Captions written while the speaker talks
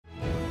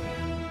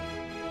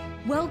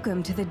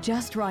Welcome to the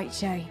Just Right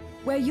Show,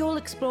 where you'll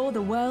explore the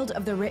world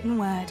of the written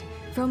word,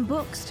 from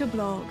books to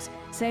blogs,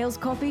 sales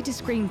copy to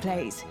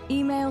screenplays,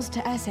 emails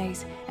to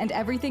essays, and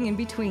everything in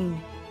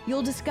between.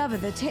 You'll discover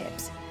the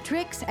tips,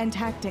 tricks, and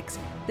tactics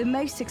the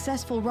most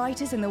successful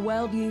writers in the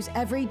world use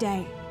every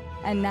day.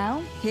 And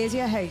now, here's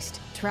your host,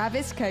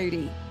 Travis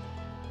Cody.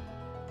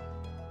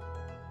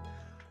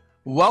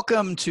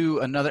 Welcome to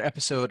another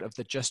episode of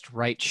the Just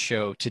Right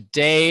Show.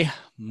 Today,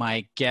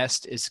 my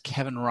guest is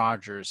Kevin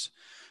Rogers,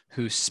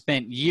 who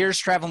spent years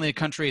traveling the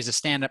country as a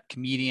stand-up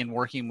comedian,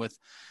 working with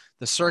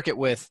the circuit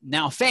with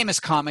now famous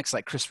comics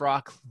like Chris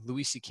Rock,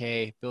 Louis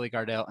C.K., Billy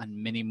Gardell,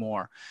 and many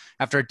more.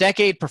 After a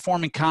decade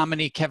performing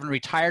comedy, Kevin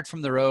retired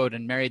from the road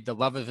and married the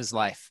love of his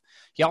life.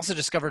 He also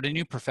discovered a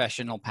new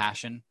professional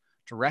passion,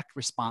 direct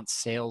response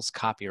sales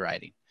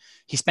copywriting.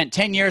 He spent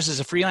 10 years as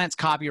a freelance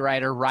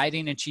copywriter,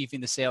 writing and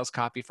chiefing the sales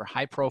copy for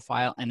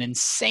high-profile and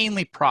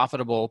insanely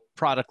profitable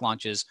product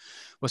launches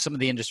with some of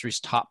the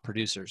industry's top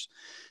producers.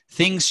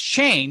 Things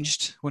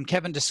changed when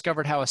Kevin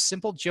discovered how a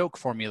simple joke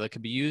formula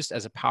could be used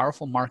as a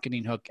powerful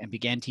marketing hook and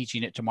began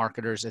teaching it to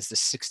marketers as the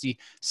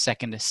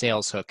 60-second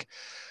sales hook,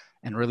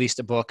 and released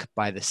a book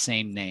by the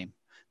same name.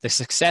 The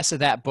success of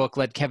that book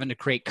led Kevin to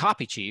create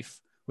Copy Chief,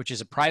 which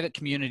is a private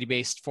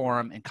community-based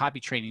forum and copy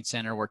training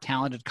center where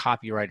talented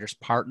copywriters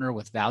partner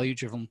with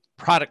value-driven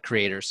product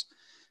creators,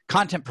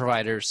 content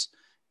providers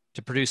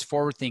to produce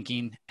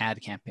forward-thinking ad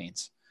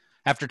campaigns.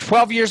 After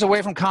 12 years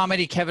away from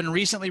comedy, Kevin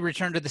recently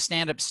returned to the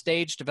stand-up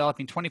stage,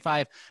 developing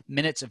 25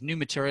 minutes of new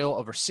material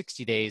over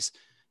 60 days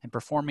and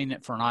performing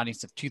it for an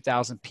audience of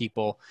 2,000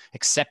 people,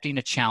 accepting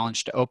a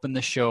challenge to open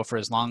the show for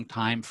his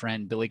longtime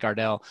friend Billy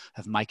Gardell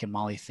of Mike and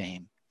Molly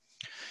fame.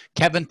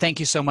 Kevin, thank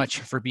you so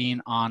much for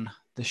being on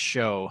the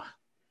show.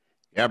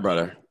 Yeah,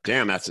 brother.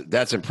 Damn,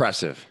 that's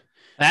impressive.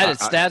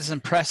 That's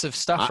impressive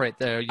stuff right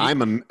there.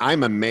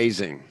 I'm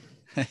amazing.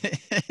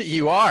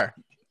 You are.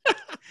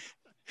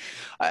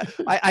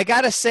 I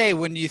gotta say,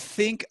 when you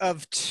think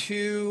of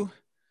two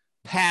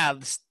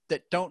paths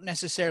that don't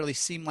necessarily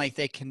seem like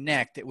they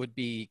connect, it would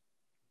be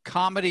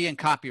comedy and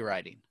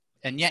copywriting,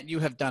 and yet you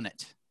have done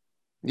it.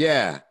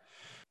 Yeah.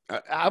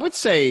 I would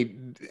say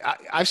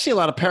I see a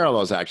lot of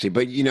parallels, actually,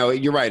 but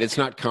you're right. It's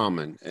not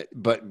common,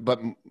 but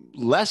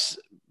less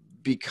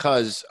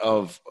because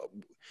of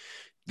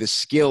the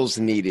skills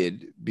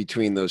needed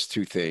between those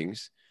two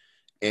things,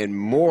 and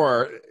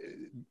more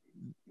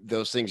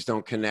those things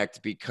don't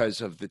connect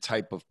because of the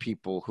type of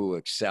people who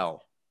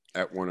excel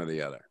at one or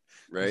the other.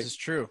 Right? This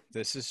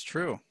is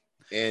true.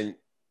 And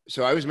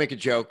so I always make a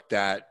joke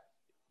that,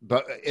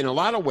 but in a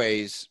lot of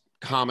ways,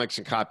 comics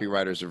and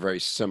copywriters are very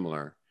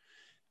similar.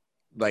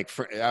 Like,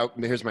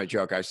 here's my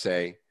joke. I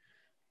say,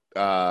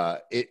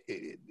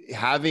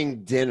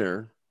 having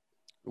dinner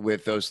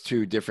with those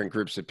two different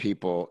groups of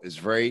people is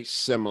very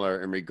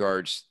similar in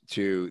regards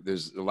to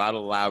there's a lot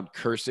of loud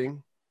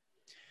cursing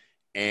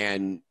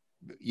and,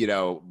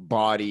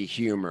 body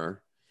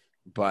humor.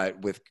 But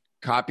with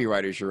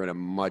copywriters, you're in a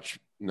much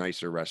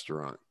nicer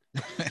restaurant.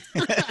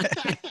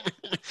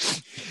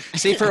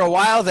 See, for a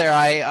while there,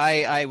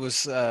 I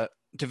was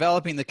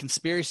developing the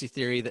conspiracy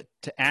theory that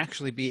to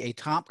actually be a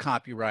top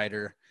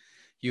copywriter,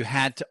 you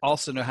had to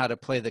also know how to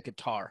play the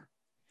guitar.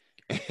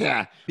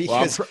 Yeah,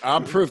 because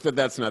I'm proof that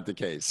that's not the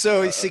case.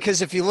 So,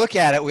 because if you look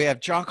at it, we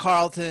have John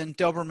Carlton,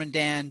 Doberman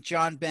Dan,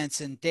 John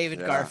Benson, David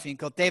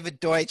Garfinkel,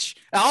 David Deutsch,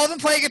 all of them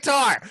play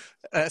guitar.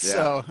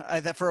 So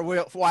for a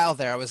while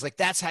there, I was like,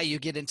 that's how you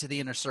get into the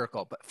inner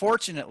circle. But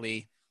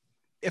fortunately,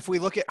 if we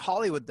look at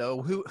Hollywood,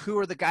 though, who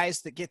are the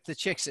guys that get the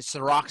chicks? It's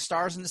the rock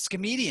stars and the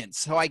comedians.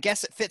 So I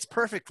guess it fits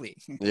perfectly.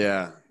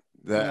 Yeah.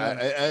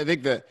 I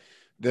think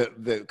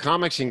the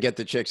comics can get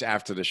the chicks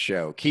after the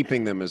show.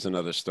 Keeping them is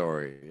another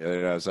story.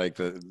 It's like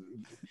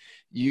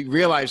you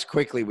realize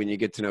quickly when you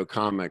get to know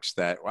comics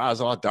that, wow, there's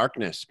a lot of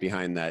darkness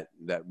behind that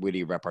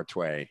witty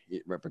repertoire.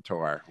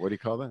 What do you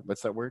call that?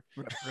 What's that word?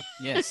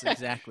 Yes,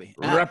 exactly.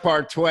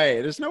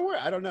 Repertoire. There's no word.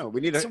 I don't know.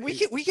 We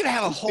could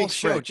have a whole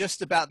show French.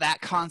 Just about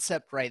that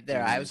concept right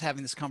there. I was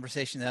having this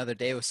conversation the other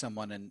day with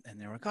someone, and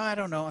they were like, oh, I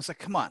don't know. I was like,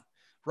 come on,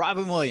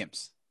 Robin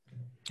Williams.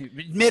 He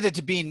admitted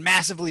to being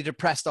massively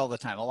depressed all the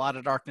time. A lot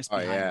of darkness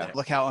behind it.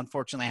 Look how,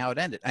 unfortunately, how it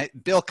ended.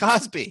 Bill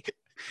Cosby,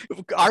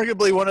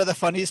 arguably one of the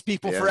funniest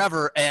people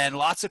forever, and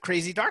lots of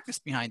crazy darkness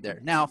behind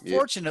there. Now,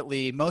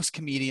 fortunately, most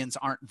comedians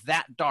aren't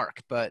that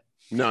dark, but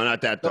no,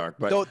 not that dark.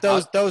 But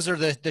those are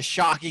the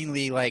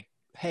shockingly like,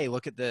 hey,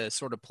 look at the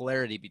sort of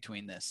polarity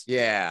between this.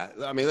 Yeah,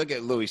 I mean, look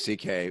at Louis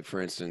C.K.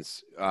 for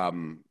instance.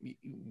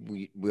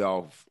 We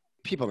all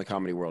people in the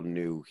comedy world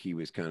knew he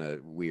was kind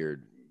of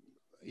weird,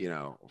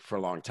 for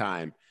a long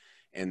time,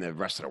 and the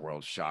rest of the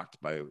world shocked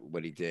by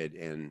what he did.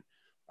 And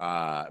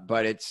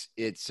but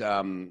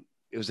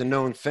it was a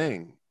known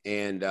thing,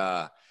 and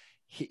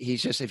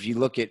he's just, if you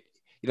look at,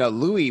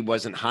 Louis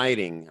wasn't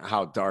hiding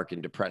how dark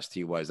and depressed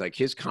he was. Like,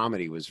 his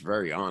comedy was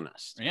very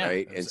honest,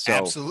 right? And so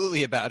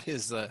absolutely about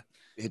his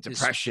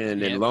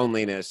depression and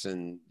loneliness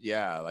and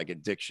like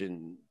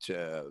addiction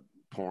to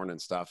porn and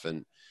stuff.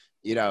 And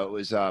it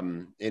was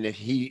and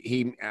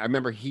if I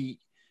remember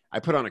I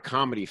put on a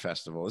comedy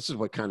festival. This is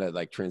what kind of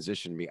like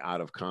transitioned me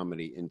out of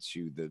comedy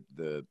into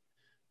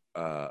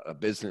a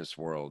business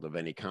world of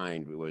any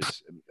kind. It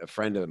was a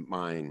friend of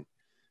mine,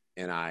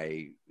 and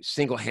I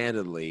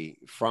single-handedly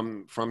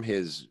from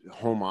his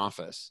home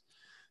office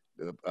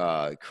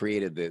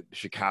created the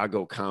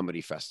Chicago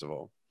Comedy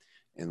Festival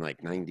in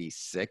like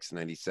 96,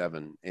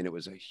 97. And it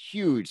was a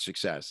huge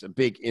success, a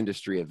big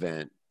industry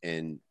event.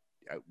 And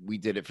we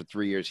did it for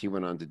 3 years. He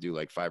went on to do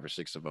like 5 or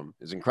 6 of them.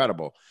 It's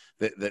incredible.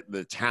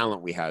 The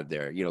talent we had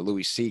there, you know,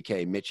 Louis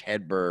C.K., Mitch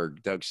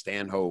Hedberg, Doug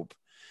Stanhope,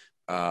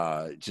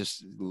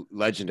 just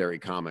legendary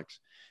comics.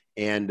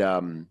 And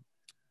I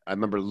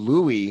remember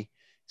Louis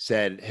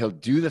said he'll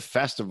do the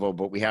festival,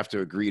 but we have to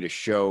agree to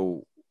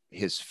show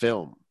his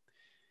film.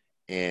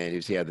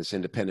 And he had this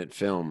independent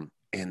film,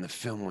 and the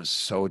film was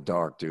so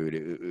dark, dude.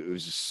 It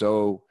was just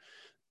so,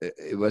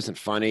 it wasn't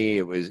funny.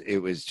 It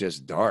was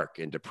just dark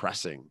and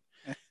depressing.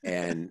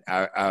 And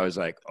I was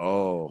like,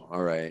 oh,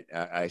 all right.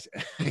 I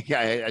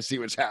see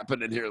what's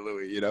happening here,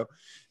 Louis, you know?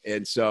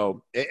 And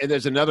so, and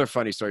there's another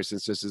funny story,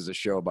 since this is a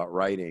show about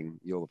writing,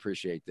 you'll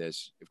appreciate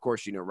this. Of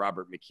course, you know,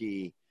 Robert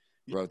McKee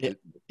wrote the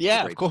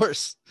of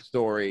course,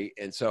 story.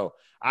 And so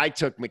I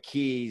took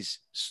McKee's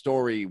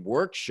story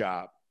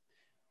workshop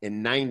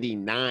in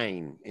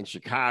 99 in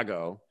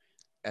Chicago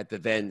at the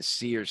then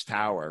Sears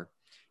Tower.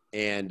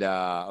 And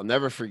I'll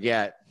never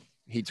forget,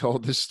 he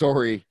told the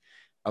story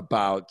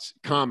about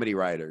comedy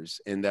writers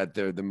and that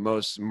they're the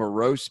most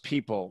morose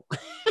people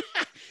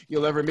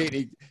you'll ever meet.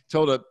 He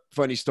told a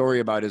funny story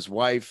about his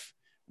wife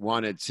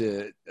wanted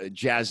to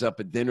jazz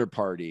up a dinner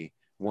party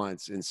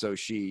once. And so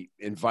she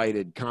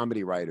invited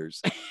comedy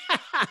writers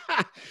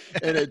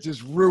and it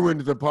just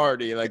ruined the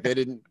party. Like they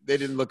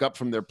didn't look up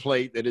from their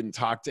plate. They didn't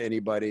talk to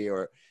anybody,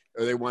 or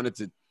they wanted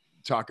to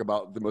talk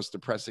about the most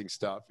depressing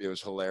stuff. It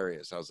was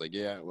hilarious. I was like,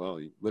 yeah,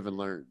 well, you live and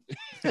learn.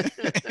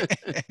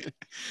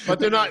 But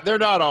they're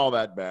not all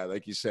that bad.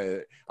 Like you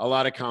say, a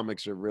lot of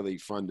comics are really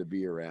fun to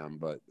be around,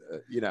 but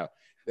you know,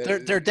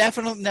 there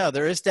definitely, no,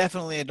 there is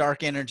definitely a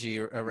dark energy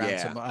around.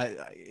 Yeah.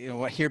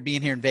 Some,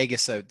 being here in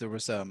Vegas, there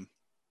was, I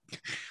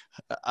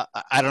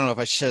don't know if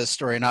I should share the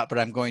story or not, but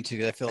I'm going to,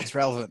 because I feel it's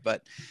relevant.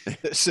 But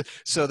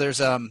so there's,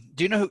 do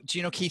you know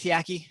Keith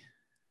Yackey?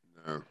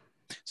 No.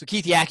 So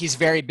Keith Yackey's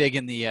very big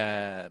in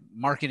the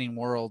marketing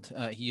world.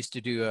 He used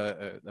to do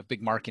a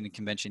big marketing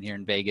convention here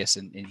in Vegas,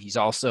 and he's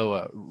also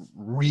a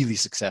really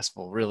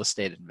successful real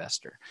estate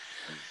investor.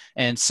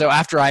 And so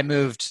after I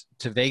moved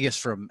to Vegas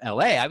from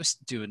LA, I was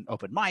doing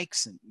open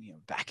mics and, you know,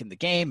 back in the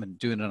game and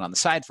doing it on the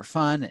side for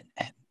fun.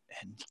 And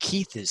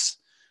Keith is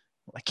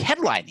like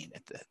headlining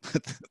at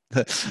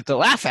the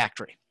Laugh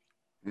Factory.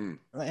 And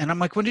I'm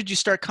like, when did you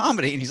start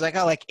comedy? And he's like,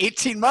 oh, like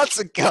 18 months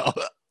ago.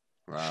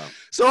 Wow.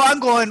 So I'm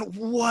going,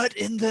 what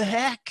in the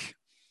heck?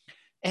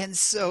 And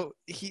so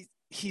he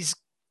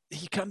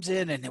comes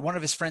in, and one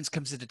of his friends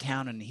comes into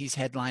town, and he's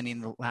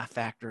headlining the Laugh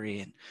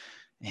Factory,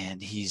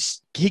 and he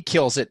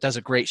kills it, does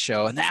a great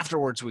show. And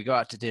afterwards we go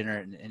out to dinner,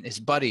 and his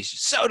buddy's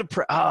so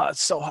depressed. Oh,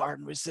 it's so hard.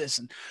 And what's this?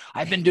 And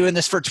I've been doing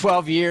this for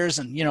 12 years.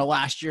 And, you know,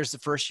 last year's the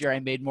first year I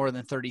made more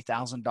than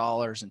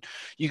 $30,000, and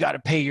you got to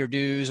pay your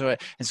dues. And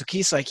so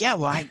Keith's like, yeah,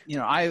 well,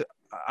 I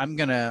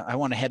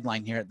want to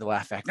headline here at the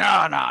Laugh Factory.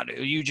 No,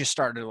 dude, you just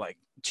started like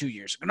 2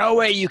 years ago. No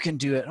way you can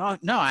do it. Oh,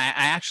 no, I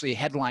actually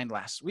headlined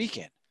last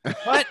weekend.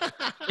 What?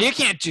 You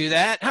can't do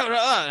that.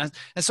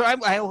 And so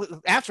I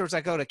afterwards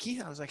I go to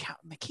Keith. I was like,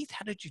 Keith,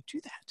 how did you do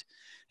that?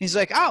 And he's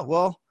like, oh,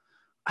 well,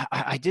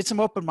 I did some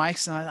open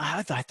mics, and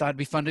I thought it'd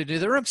be fun to do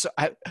the room. So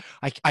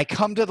I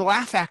come to the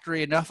Laugh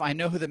Factory enough. I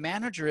know who the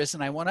manager is,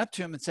 and I went up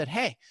to him and said,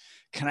 hey,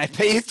 can I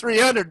pay you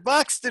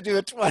 $300 to do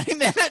a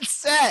 20-minute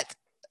set?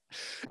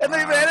 And the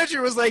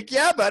manager was like,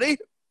 yeah, buddy.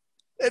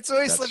 And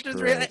so he slipped in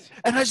 $300.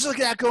 And I was just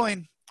looking at that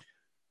going,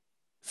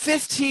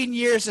 15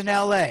 years in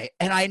LA,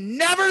 and I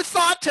never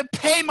thought to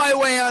pay my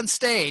way on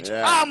stage.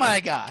 Yeah. Oh my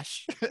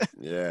gosh.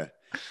 Yeah.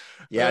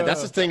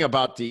 That's the thing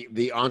about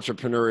the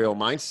entrepreneurial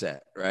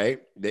mindset,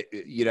 right?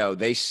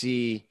 They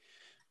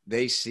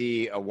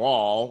see a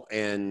wall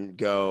and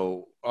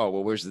go, oh,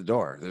 well, where's the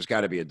door? There's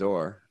got to be a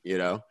door, you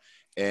know?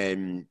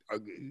 And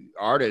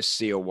artists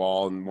see a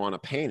wall and want to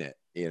paint it,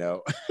 you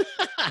know?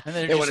 And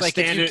they're just like,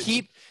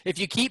 if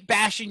you keep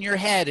bashing your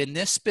head in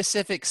this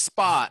specific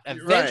spot,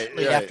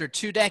 eventually after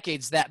 2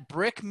 decades, that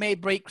brick may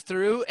break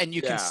through and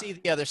you can see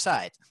the other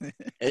side.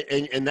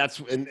 and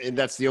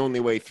that's the only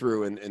way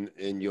through,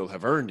 and you'll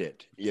have earned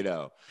it, you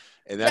know.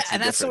 And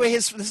that's the way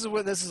this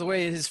is the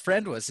way his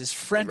friend was. His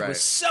friend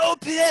was so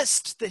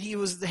pissed that he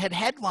had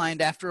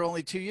headlined after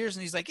only 2 years,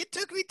 and he's like, it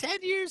took me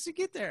 10 years to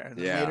get there. And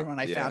then later when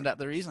I found out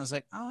the reason, I was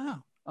like, oh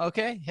wow,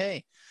 okay,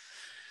 hey.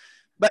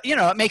 But, you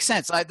know, it makes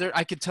sense. I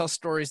could tell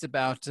stories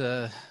about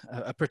a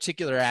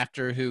particular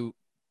actor who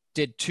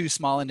did 2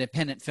 small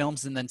independent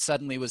films and then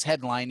suddenly was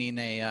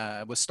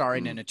headlining was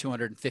starring in a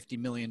 $250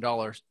 million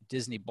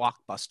Disney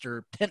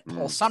blockbuster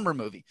tentpole summer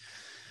movie.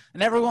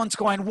 And everyone's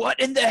going, what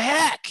in the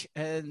heck?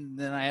 And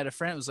then I had a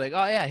friend who was like,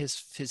 oh, yeah,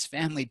 his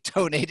family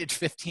donated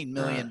 $15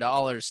 million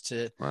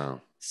to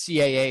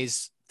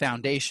CAA's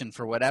foundation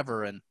for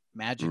whatever. And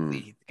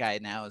magically the guy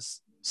now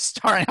is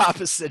starring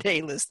opposite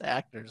A-list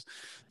actors.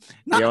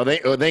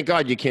 Thank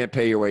God you can't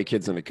pay your way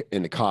kids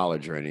into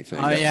college or anything.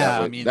 Oh,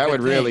 yeah. That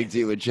would really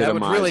delegitimize. That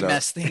would really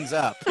mess things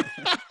up.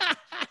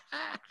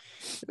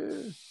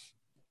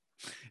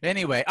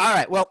 Anyway, all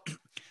right. Well,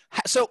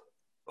 so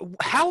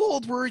how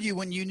old were you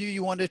when you knew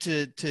you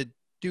wanted to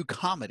do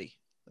comedy?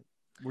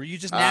 Were you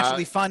just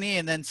naturally funny,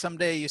 and then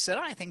someday you said,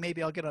 I think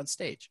maybe I'll get on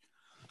stage?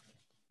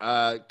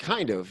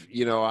 Kind of.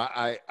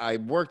 I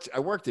worked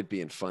at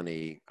being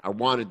funny. I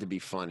wanted to be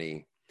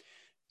funny.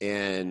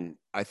 And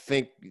I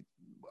think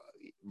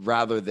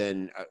rather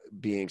than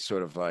being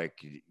sort of like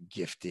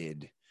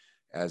gifted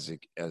as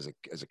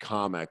a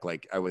comic,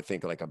 like I would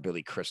think like a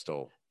Billy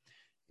Crystal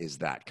is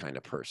that kind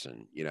of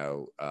person.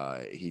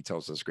 He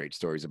tells us great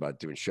stories about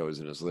doing shows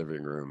in his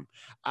living room.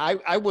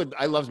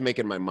 I loved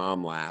making my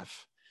mom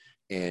laugh,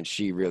 and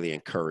she really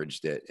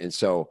encouraged it. And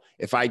so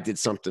if I did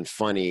something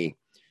funny,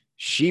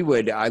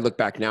 I look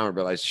back now and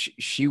realize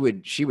she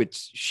would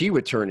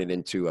turn it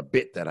into a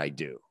bit that I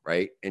do.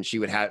 Right. And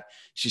she'd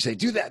say,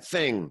 do that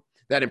thing,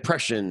 that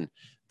impression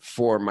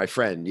for my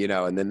friend,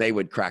 and then they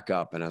would crack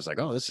up, and I was like,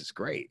 oh, this is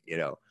great.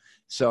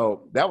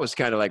 So that was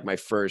kind of like my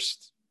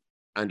first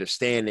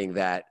understanding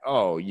that,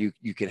 oh, you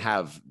can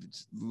have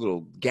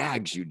little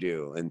gags you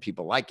do and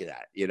people like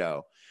that,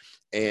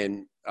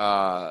 and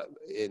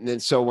then,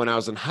 so when I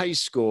was in high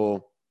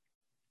school,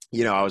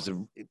 I was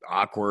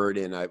awkward,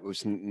 and I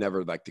was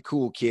never like the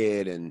cool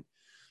kid, and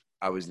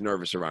I was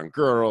nervous around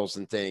girls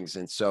and things.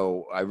 And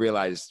so I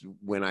realized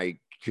when I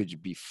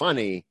could be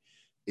funny,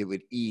 it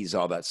would ease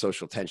all that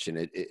social tension.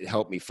 It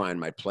helped me find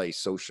my place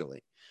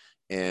socially.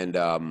 And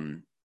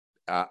so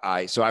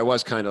I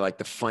was kind of like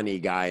the funny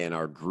guy in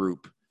our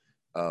group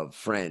of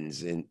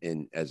friends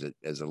as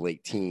a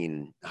late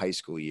teen, high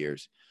school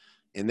years.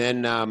 And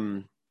then,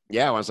 when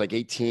I was like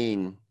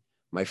 18,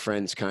 my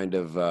friends kind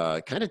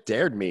of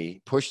dared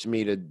me, pushed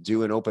me to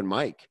do an open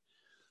mic,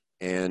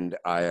 and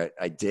I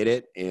did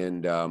it.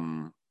 And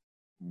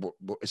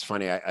it's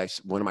funny.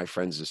 One of my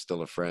friends is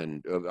still a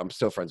friend. I'm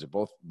still friends with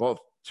both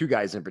two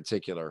guys in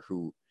particular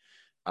who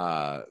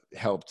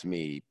helped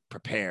me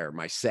prepare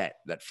my set,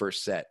 that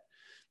first set.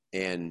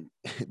 And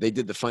they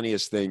did the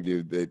funniest thing,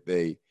 dude.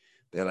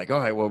 They're like, all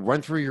right, well,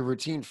 run through your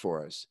routine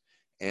for us.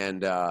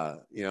 And,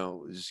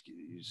 just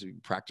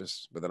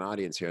practice with an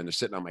audience here. And they're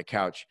sitting on my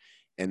couch,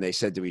 and they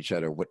said to each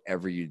other,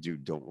 whatever you do,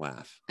 don't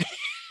laugh.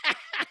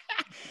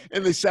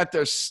 And they sat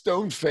there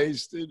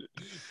stone-faced, and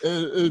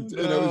it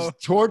was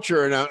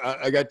torture. And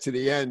I got to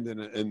the end,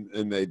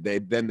 and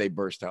they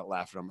burst out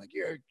laughing. I'm like,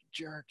 you're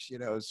jerks,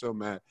 I was so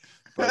mad.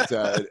 But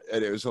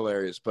and it was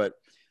hilarious. But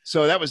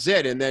so that was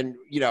it. And then,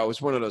 it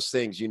was one of those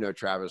things,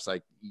 Travis,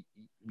 like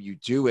you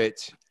do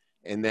it,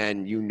 and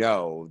then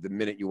the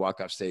minute you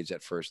walk off stage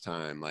that first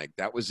time, like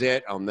that was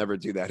it. I'll never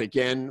do that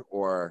again,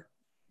 or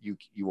you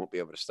won't be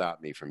able to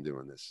stop me from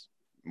doing this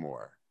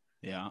more.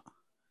 Yeah.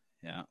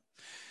 Yeah.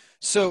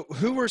 So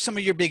who were some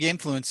of your big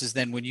influences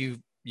then when you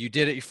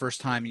did it your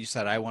first time and you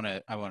said, I want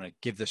to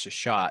give this a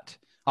shot?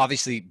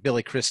 Obviously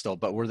Billy Crystal,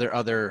 but were there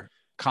other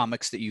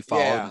comics that you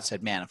followed and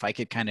said, man, if I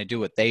could kind of do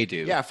what they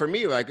do? Yeah. For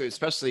me, like,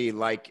 especially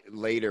like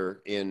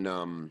later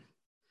in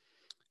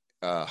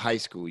high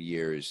school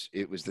years,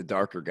 it was the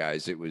darker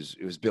guys. It was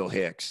Bill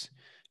Hicks.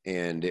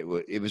 And it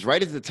was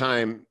right at the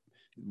time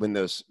when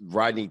those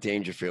Rodney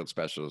Dangerfield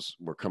specials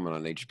were coming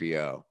on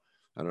HBO.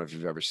 I don't know if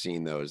you've ever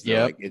seen those.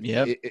 Yeah.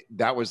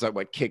 That was like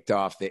what kicked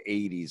off the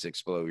 80s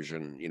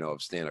explosion,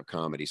 of stand-up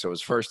comedy. So it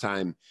was the first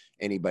time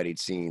anybody'd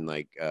seen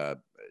like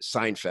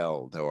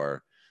Seinfeld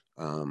or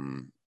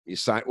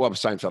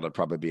Seinfeld would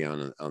probably be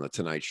on the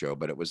Tonight Show,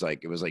 but it was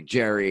like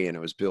Jerry, and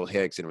it was Bill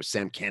Hicks, and it was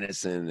Sam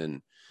Kinison,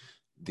 and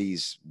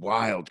these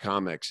wild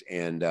comics.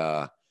 And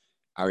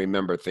I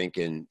remember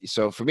thinking,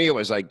 so for me, it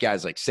was like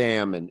guys like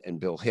Sam and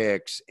Bill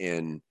Hicks,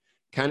 and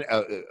kind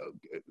of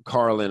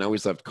Carlin. I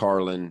always loved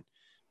Carlin.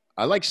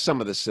 I like some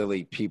of the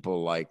silly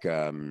people like,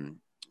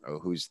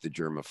 who's the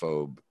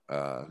germaphobe,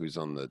 who's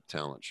on the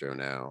talent show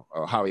now?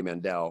 Oh, Howie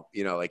Mandel.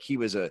 Like he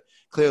was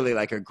clearly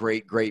like a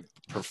great, great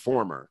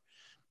performer.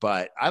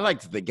 But I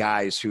liked the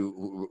guys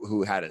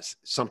who had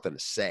something to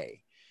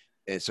say.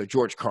 And so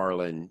George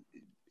Carlin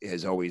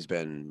has always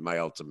been my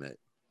ultimate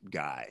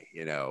guy,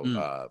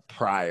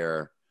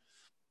 Pryor.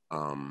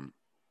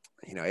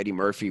 Eddie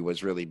Murphy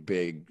was really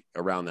big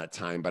around that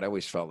time, but I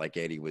always felt like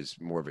Eddie was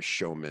more of a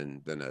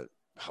showman than a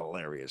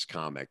hilarious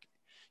comic.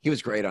 He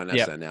was great on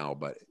SNL,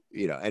 but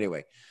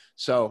anyway.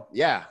 So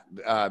yeah,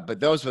 but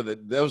those were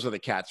the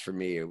cats for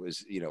me. It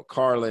was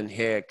Carlin,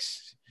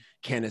 Hicks,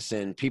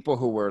 Kinison, people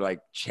who were like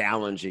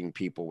challenging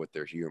people with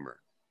their humor.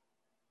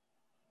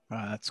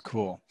 That's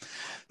cool.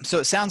 So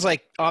it sounds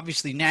like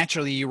obviously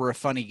naturally you were a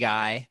funny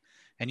guy,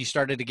 and you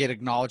started to get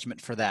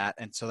acknowledgement for that,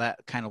 and so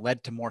that kind of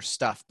led to more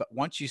stuff. But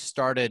once you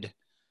started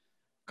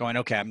going,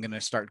 okay, I'm going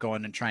to start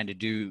going and trying to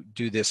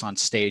do this on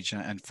stage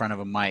in front of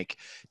a mic.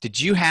 Did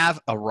you have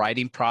a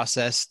writing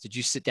process? Did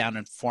you sit down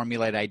and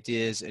formulate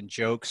ideas and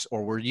jokes,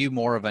 or were you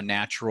more of a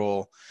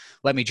natural,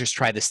 let me just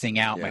try this thing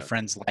out. My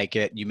friends like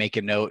it. You make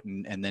a note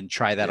and then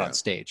try that on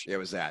stage. It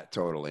was that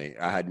totally.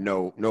 I had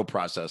no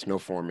process, no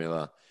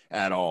formula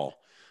at all.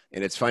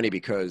 And it's funny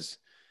because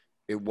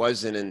it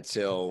wasn't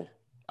until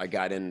I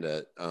got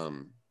into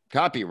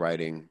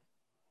copywriting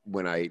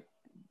when I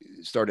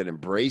started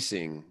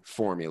embracing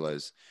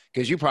formulas,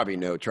 because you probably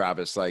know,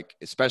 Travis, like,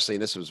 especially,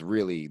 and this was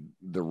really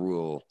the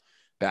rule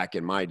back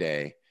in my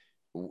day,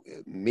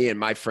 me and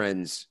my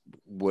friends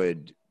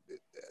would,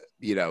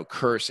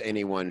 curse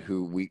anyone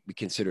who we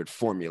considered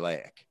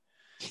formulaic.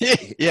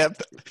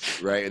 Yep.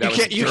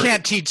 Right. You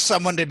can't teach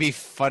someone to be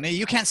funny.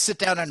 You can't sit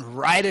down and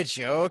write a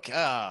joke.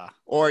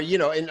 Or,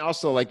 and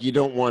also, like, you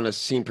don't want to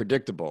seem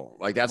predictable.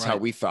 Like, that's how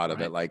we thought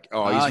of it. Like,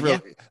 he's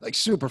really like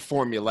super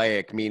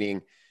formulaic,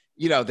 meaning,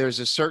 there's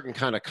a certain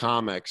kind of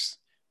comics,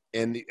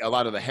 and a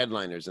lot of the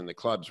headliners in the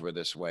clubs were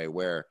this way,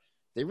 where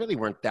they really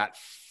weren't that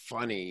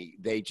funny.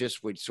 They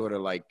just would sort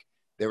of like,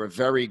 they were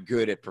very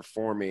good at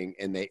performing,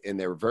 and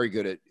they were very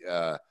good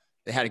at,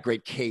 they had a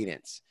great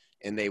cadence,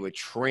 and they would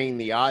train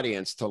the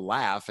audience to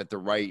laugh at the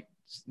right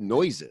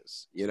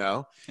noises,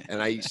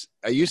 And I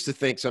used to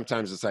think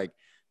sometimes it's like,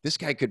 this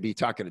guy could be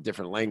talking a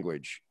different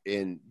language,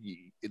 and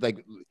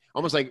like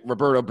almost like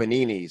Roberto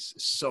Benigni's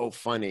so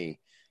funny.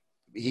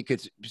 He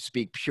could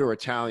speak pure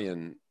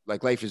Italian,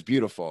 like Life is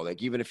Beautiful.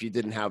 Like, even if you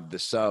didn't have the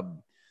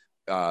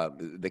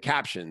the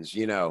captions,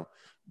 the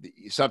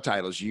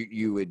subtitles,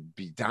 you would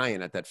be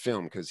dying at that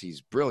film because he's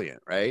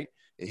brilliant, right?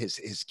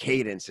 His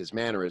cadence, his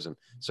mannerism.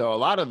 So a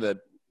lot of the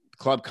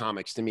club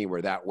comics to me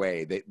were that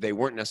way. They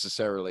weren't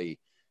necessarily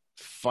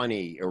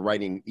funny or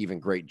writing even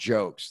great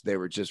jokes. They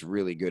were just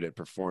really good at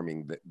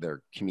performing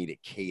their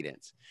comedic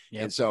cadence.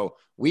 Yep. And so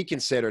we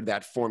considered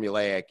that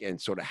formulaic and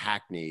sort of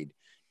hackneyed.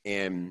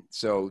 And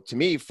so to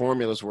me,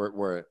 formulas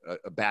were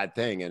a bad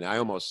thing. And I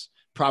almost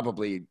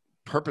probably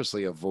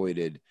purposely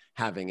avoided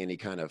having any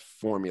kind of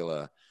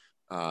formula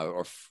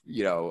or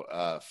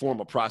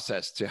formal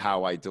process to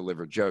how I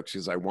deliver jokes,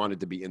 because I wanted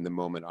to be in the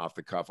moment, off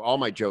the cuff. All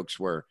my jokes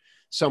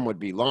some would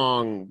be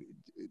long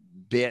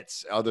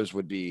bits, others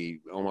would be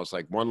almost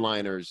like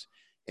one-liners.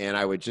 And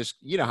I would just,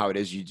 how it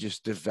is, you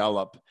just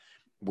develop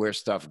where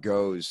stuff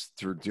goes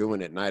through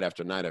doing it night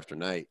after night after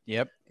night.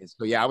 Yep. And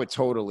so, I would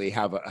totally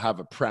have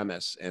a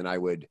premise, and I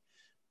would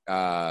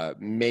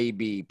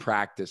maybe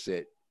practice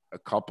it a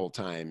couple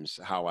times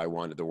how I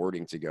wanted the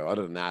wording to go.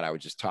 Other than that, I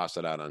would just toss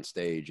it out on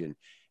stage. And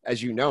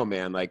as you know,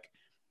 man, like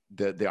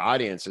the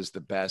audience is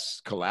the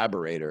best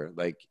collaborator.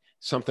 Like,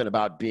 something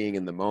about being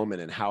in the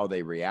moment and how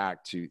they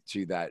react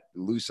to that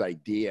loose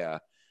idea.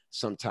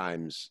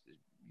 Sometimes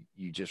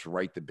you just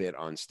write the bit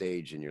on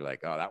stage and you're like,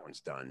 oh, that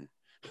one's done.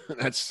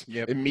 That's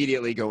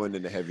immediately going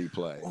into heavy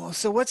play. Well,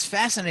 so what's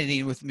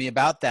fascinating with me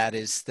about that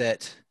is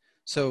that,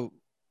 so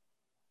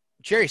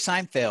Jerry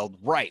Seinfeld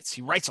writes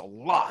a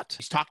lot.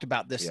 He's talked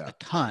about this a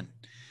ton.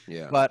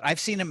 Yeah. But I've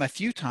seen him a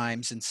few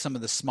times in some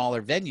of the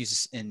smaller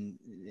venues in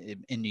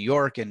New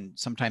York and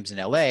sometimes in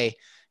LA.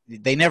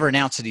 They never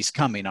announce that he's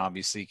coming,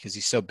 obviously, because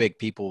he's so big,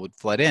 people would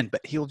flood in,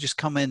 but he'll just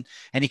come in,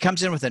 and he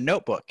comes in with a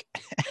notebook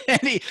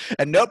and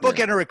and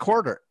a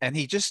recorder. And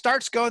he just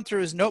starts going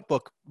through his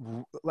notebook.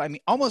 I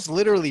mean, almost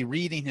literally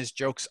reading his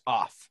jokes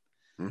off.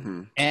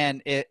 Mm-hmm.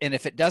 And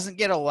if it doesn't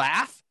get a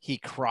laugh, he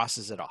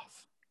crosses it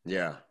off.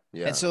 Yeah.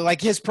 Yeah. And so,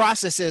 like, his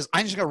process is,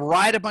 I'm just going to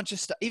write a bunch of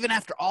stuff. Even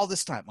after all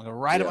this time, I'm going to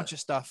write a bunch of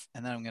stuff,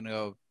 and then I'm going to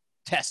go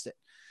test it.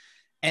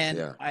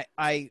 And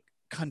I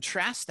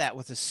contrast that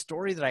with a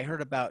story that I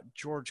heard about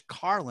George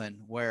Carlin,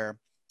 where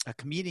a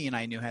comedian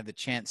I knew had the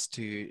chance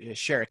to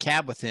share a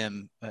cab with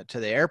him to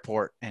the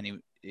airport,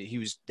 and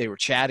they were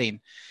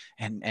chatting,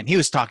 and he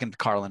was talking to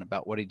Carlin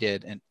about what he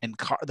did, and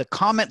the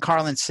comment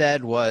Carlin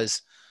said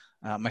was,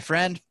 my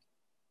friend,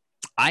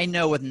 I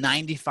know with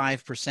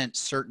 95%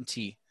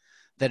 certainty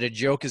that a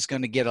joke is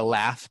going to get a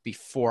laugh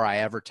before I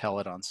ever tell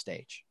it on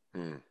stage.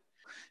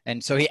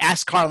 And so he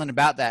asked Carlin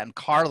about that, and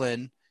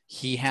Carlin,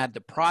 he had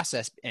the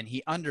process, and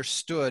he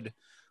understood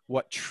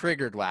what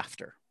triggered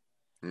laughter.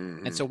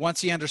 Mm-hmm. And so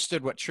once he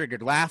understood what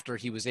triggered laughter,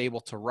 he was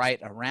able to write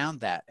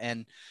around that.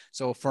 And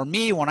so for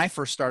me, when I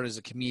first started as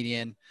a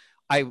comedian,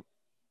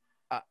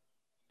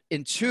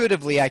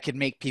 intuitively I could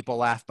make people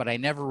laugh, but I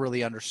never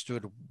really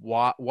understood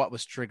what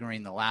was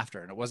triggering the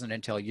laughter. And it wasn't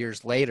until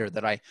years later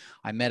that I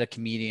met a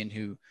comedian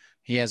who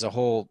he has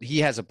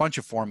a bunch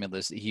of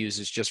formulas that he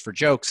uses just for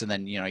jokes. And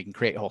then, you can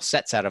create whole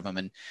sets out of them.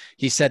 And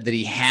he said that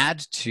he had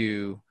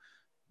to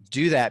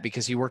do that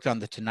because he worked on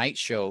the Tonight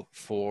Show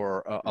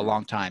for a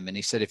long time. And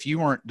he said, if you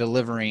weren't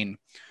delivering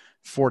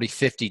 40,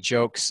 50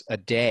 jokes a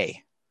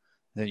day,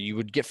 then you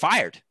would get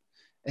fired.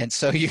 And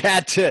so you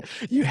had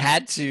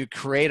to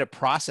create a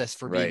process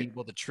for being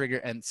able to trigger.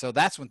 And so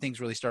that's when things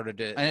really started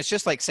to, and it's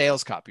just like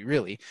sales copy,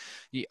 really,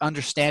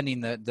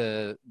 understanding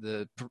the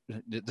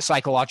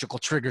psychological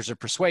triggers of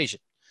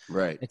persuasion.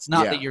 Right. It's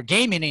not Yeah. that you're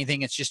gaming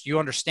anything. It's just you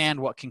understand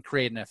what can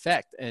create an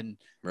effect. And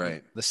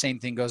Right. the same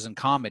thing goes in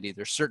comedy.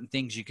 There's certain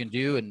things you can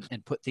do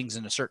and put things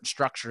in a certain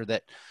structure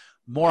that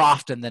more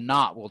often than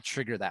not will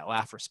trigger that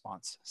laugh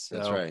response. So,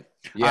 That's right.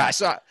 Yeah.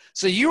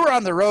 So you were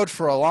on the road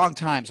for a long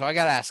time. So I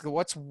got to ask,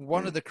 what's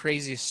one of the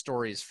craziest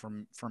stories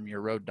from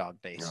your road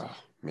dog days? Oh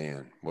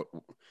man,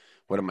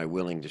 what am I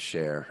willing to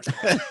share?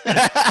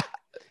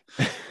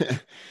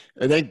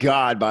 And thank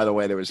God, by the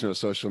way, there was no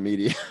social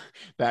media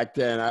back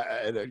then.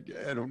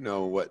 I don't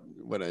know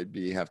what I'd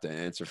have to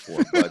answer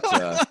for, but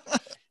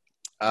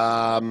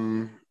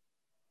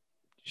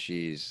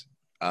geez,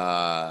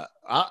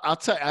 I'll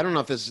tell you, I don't know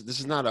if this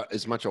is not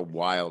as much a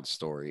wild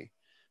story,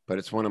 but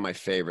it's one of my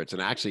favorites.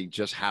 And I actually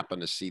just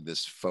happened to see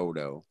this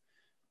photo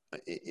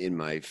in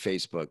my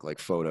Facebook like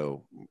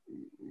photo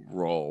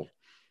roll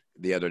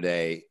the other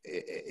day.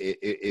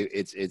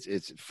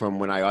 It's from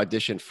when I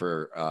auditioned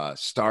for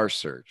Star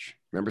Search.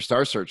 Remember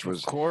Star Search was,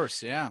 of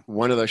course, yeah,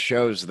 one of those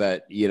shows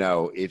that, you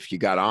know, if you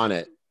got on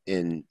it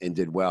and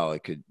did well,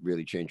 it could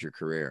really change your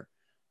career.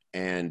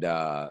 And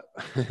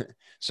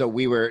so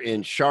we were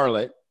in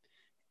Charlotte,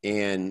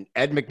 and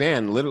Ed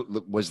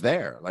McMahon was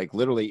there, like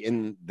literally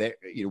in there,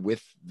 you know,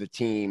 with the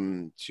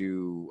team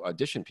to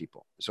audition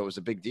people. So it was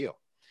a big deal.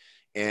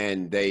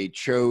 And they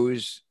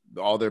chose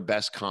all their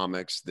best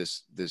comics.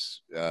 This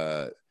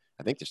I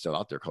think they're still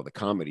out there, called the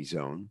Comedy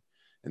Zone,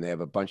 and they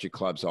have a bunch of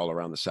clubs all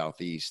around the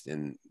Southeast.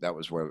 And that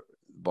was where the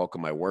bulk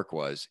of my work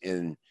was.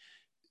 And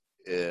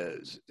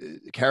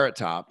Carrot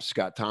Top,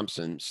 Scott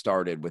Thompson,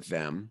 started with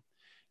them.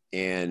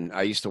 And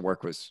I used to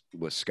work with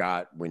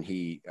Scott when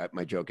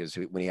my joke is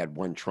when he had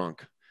one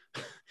trunk.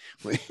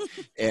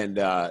 And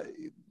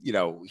you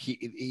know,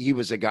 he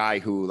was a guy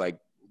who, like,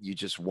 you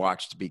just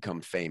watched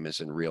become famous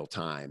in real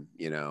time.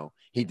 You know,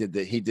 he did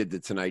the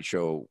Tonight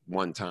Show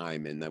one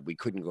time, and that we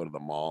couldn't go to the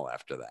mall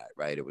after that.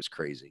 Right. It was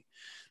crazy.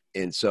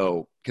 And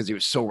so, cause he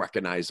was so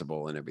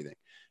recognizable and everything.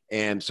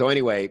 And so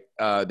anyway,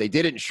 they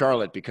did it in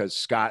Charlotte because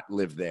Scott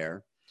lived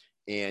there,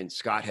 and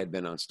Scott had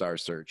been on Star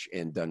Search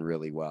and done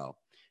really well.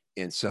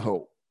 And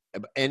so,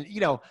 and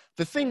you know,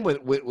 the thing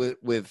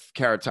with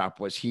Carrot Top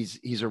was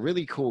he's a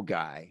really cool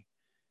guy.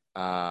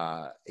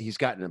 He's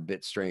gotten a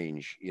bit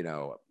strange, you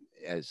know,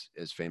 as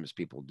famous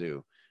people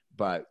do.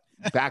 But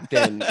back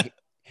then,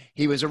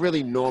 he was a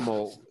really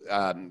normal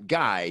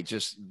guy,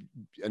 just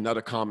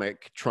another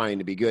comic trying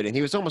to be good. And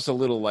he was almost a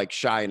little like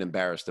shy and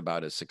embarrassed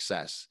about his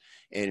success.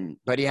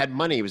 But he had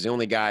money. He was the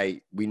only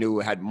guy we knew who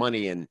had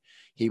money, and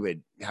he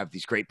would have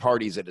these great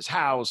parties at his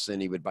house,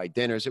 and he would buy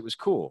dinners. It was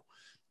cool.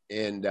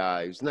 And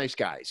he was a nice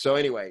guy. So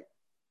anyway,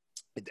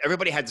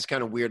 everybody had this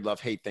kind of weird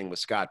love-hate thing with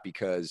Scott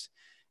because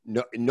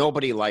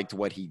nobody liked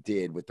what he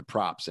did with the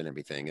props and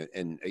everything.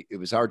 And it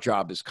was our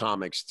job as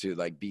comics to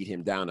like beat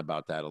him down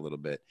about that a little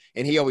bit.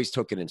 And he always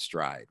took it in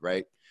stride,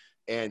 right?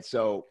 And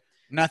so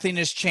nothing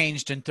has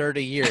changed in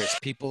 30 years.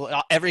 People,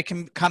 every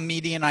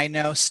comedian I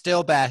know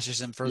still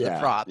bashes him for the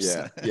props.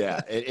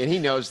 Yeah. And he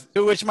knows.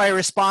 To which my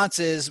response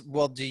is,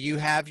 well, do you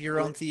have your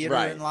own theater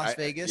in Las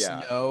Vegas?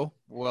 Yeah. No.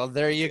 Well,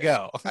 there you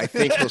go. I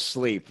think he'll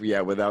sleep.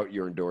 Yeah. Without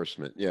your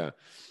endorsement. Yeah.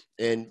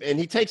 And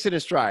he takes it in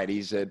stride.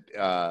 He's a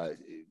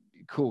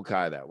cool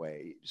guy that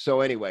way.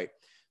 So anyway,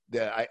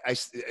 I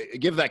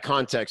give that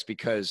context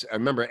because I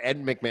remember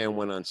Ed McMahon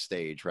went on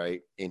stage,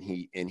 right? And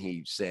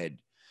he said,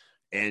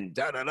 and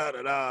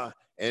da-da-da-da-da,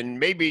 and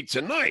maybe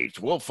tonight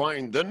we'll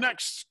find the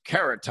next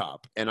Carrot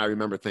Top. And I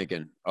remember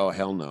thinking, oh,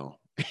 hell no.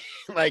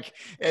 Like,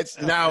 it's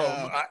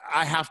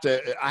I have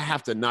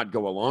to not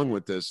go along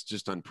with this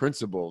just on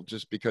principle,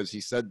 just because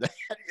he said that,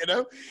 you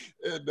know?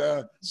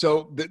 And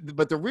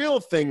but the real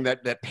thing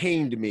that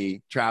pained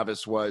me,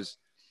 Travis, was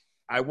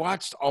I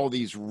watched all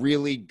these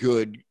really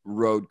good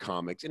road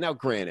comics. And now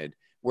granted,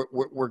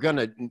 we're going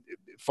to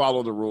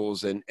follow the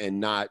rules and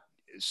not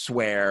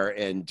swear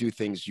and do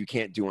things you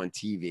can't do on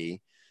TV.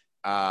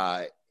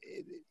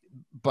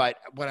 But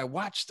when I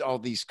watched all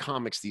these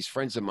comics, these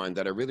friends of mine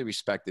that I really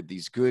respected,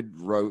 these good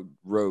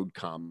road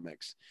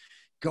comics,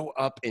 go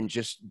up and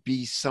just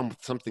be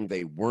something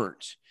they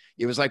weren't.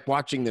 It was like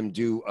watching them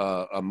do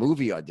a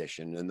movie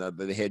audition, and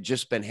they had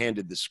just been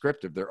handed the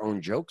script of their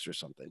own jokes or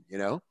something, you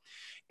know?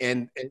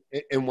 And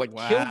what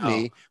killed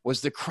me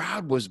was the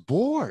crowd was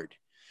bored.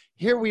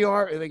 Here we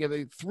are,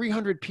 like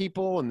 300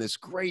 people in this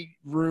great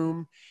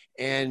room,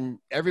 and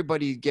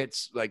everybody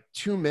gets like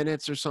 2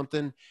 minutes or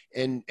something,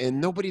 and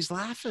nobody's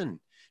laughing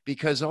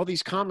because all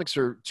these comics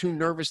are too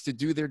nervous to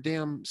do their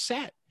damn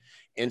set.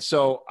 And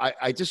so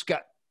I just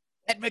got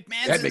Ed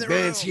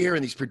McMahon's here,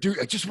 and these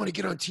producers, I just want to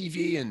get on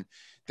TV, and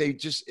they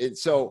just,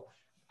 so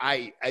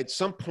I at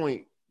some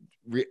point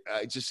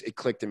it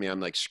clicked to me.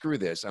 I'm like, screw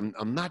this.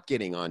 I'm not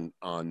getting on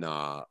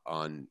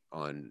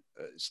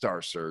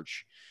Star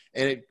Search.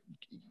 And it,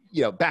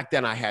 you know, back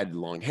then I had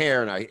long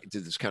hair and I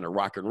did this kind of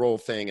rock and roll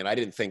thing, and I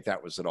didn't think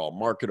that was at all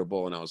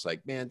marketable. And I was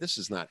like, man, this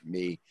is not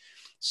me.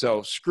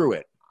 So screw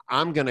it.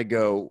 I'm going to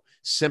go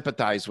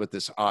sympathize with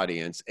this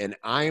audience, and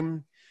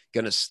I'm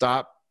going to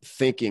stop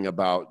thinking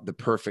about the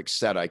perfect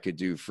set I could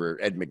do for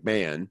Ed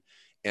McMahon.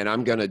 and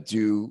I'm going to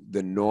do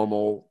the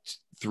normal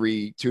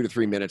 2 to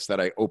 3 minutes that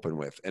I open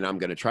with, and I'm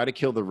going to try to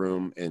kill the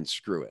room and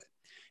screw it.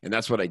 And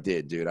that's what I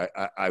did, dude.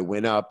 I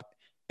went up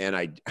and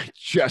I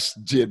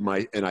just did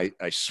I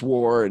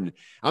swore, and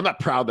I'm not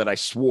proud that I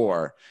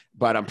swore,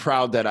 but I'm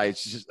proud that I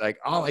just, like,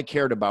 all I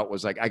cared about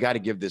was like, I got to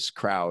give this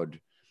crowd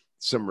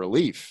some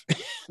relief.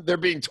 They're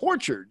being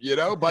tortured,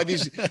 by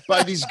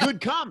these good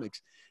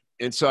comics.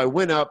 And so I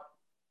went up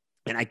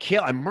and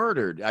I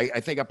murdered. I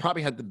think I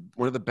probably had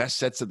one of the best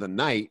sets of the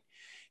night,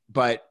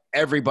 but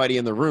everybody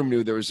in the room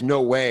knew there was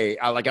no way.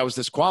 I was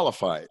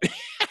disqualified.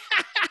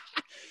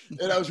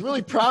 And I was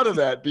really proud of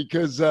that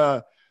because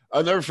I'll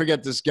never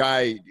forget this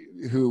guy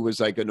who was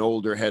like an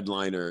older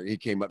headliner. He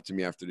came up to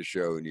me after the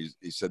show and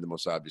he said the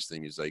most obvious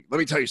thing. He's like, "Let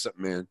me tell you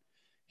something, man."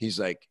 He's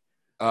like,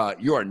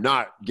 "You are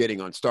not getting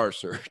on Star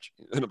Search."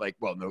 And I'm like,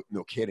 "Well,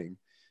 no kidding."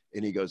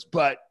 And he goes,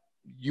 "But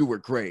you were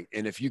great.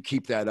 And if you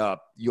keep that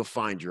up, you'll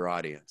find your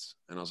audience."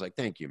 And I was like,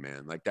 "Thank you,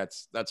 man." Like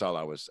that's all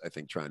I was, I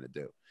think, trying to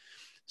do.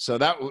 So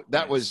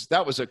that was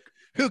a,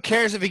 who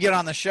cares if you get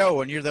on the show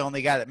when you're the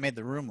only guy that made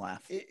the room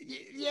laugh?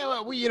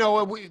 Yeah,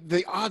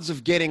 the odds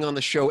of getting on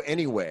the show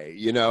anyway,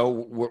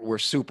 were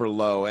super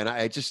low. And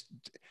I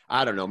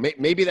don't know,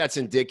 maybe that's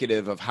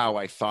indicative of how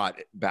I thought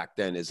back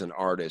then as an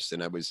artist.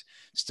 And I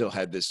still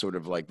had this sort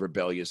of like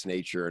rebellious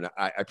nature. And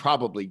I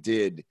probably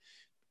did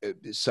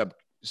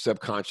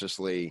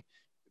subconsciously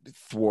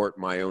thwart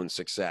my own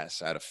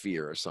success out of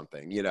fear or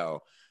something,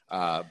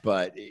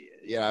 but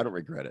yeah, I don't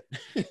regret it.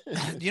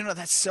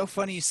 That's so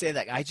funny you say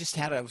that. I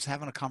was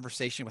having a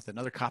conversation with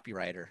another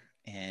copywriter,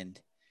 and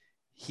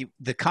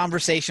the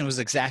conversation was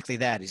exactly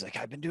that. He's like,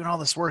 "I've been doing all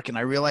this work and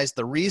I realized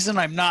the reason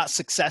I'm not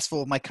successful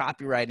with my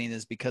copywriting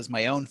is because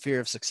my own fear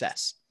of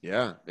success."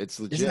 Yeah, it's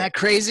legit. Isn't that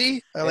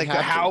crazy? Like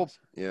how?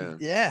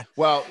 Yeah.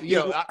 Well,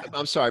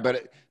 I'm sorry,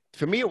 but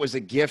for me, it was a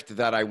gift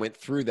that I went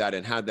through that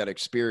and had that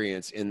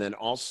experience, and then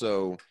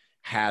also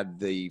had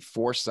the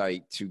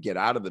foresight to get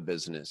out of the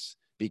business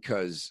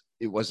because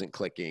it wasn't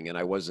clicking and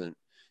I wasn't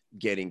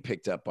getting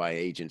picked up by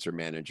agents or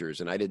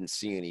managers, and I didn't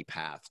see any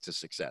path to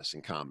success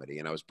in comedy,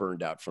 and I was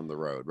burned out from the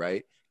road.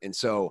 Right. And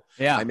so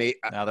now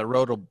the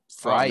road will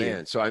fry you.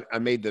 Man. So I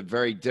made the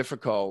very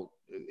difficult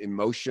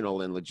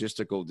emotional and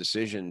logistical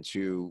decision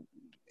to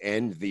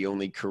end the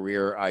only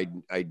career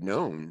I'd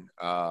known,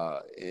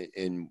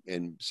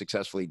 and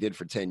successfully did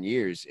for 10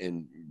 years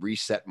and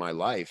reset my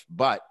life.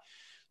 But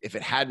if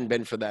it hadn't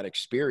been for that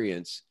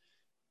experience,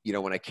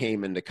 when I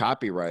came into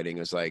copywriting, it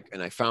was like,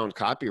 and I found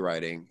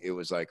copywriting, it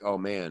was like, oh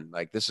man,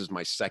 like this is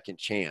my second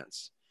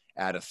chance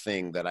at a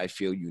thing that I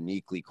feel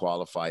uniquely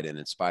qualified and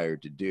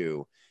inspired to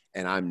do.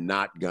 And I'm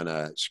not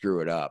gonna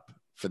screw it up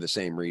for the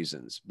same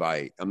reasons.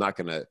 I'm not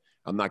gonna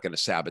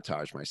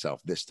sabotage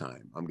myself this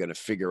time. I'm gonna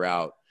figure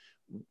out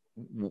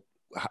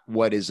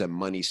what is a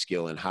money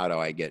skill and how do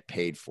I get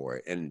paid for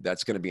it. And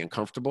that's going to be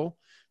uncomfortable,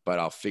 but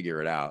I'll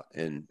figure it out.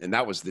 And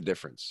that was the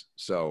difference.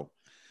 So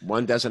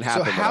one doesn't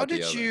happen. So how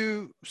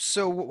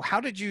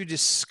did you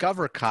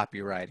discover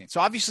copywriting?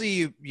 So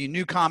obviously you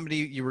knew comedy,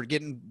 you were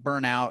getting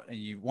burnt out and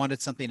you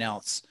wanted something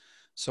else.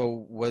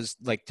 So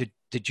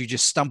did you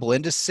just stumble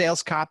into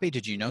sales copy?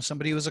 Did you know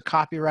somebody who was a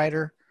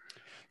copywriter?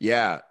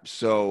 Yeah.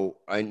 So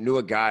I knew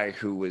a guy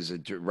who was a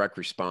direct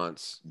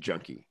response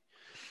junkie.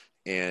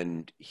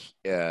 And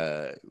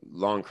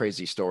long,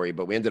 crazy story,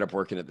 but we ended up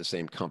working at the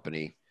same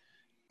company.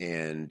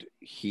 And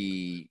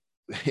it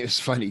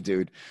was funny,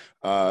 dude.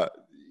 I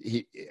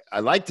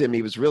liked him.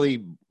 He was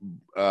really,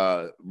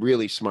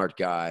 really smart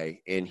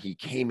guy. And he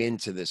came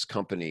into this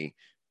company.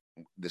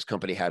 This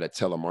company had a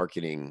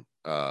telemarketing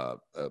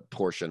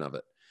portion of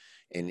it.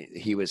 And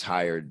he was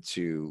hired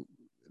to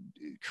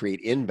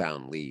create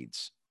inbound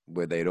leads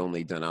where they'd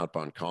only done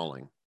outbound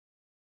calling.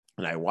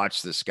 And I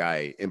watched this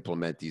guy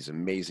implement these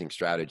amazing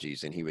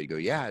strategies, and he would go,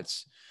 "Yeah,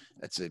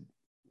 that's a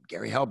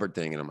Gary Halbert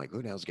thing." And I'm like,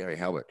 "Who the hell's Gary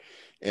Halbert?"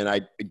 And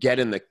I get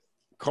in the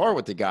car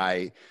with the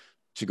guy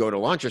to go to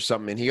lunch or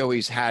something, and he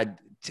always had,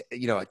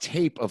 a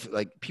tape of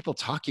like people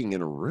talking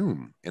in a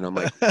room. And I'm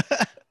like,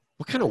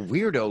 what kind of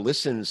weirdo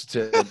listens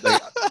to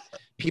like,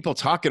 people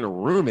talk in a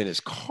room in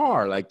his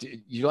car? Like,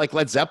 you like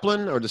Led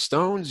Zeppelin or the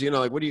Stones?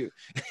 Like, what do you?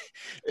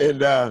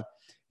 And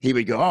he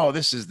would go, "Oh,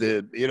 this is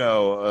the,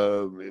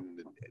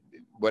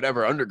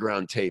 whatever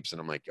underground tapes." And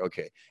I'm like,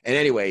 okay. And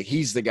anyway,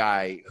 he's the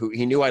guy who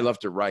he knew I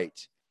loved to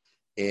write.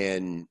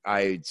 And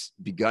I'd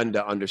begun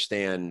to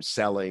understand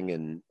selling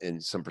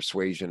and some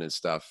persuasion and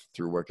stuff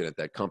through working at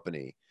that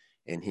company.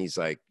 And he's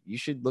like, "You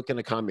should look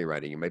into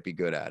copywriting. You might be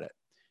good at it."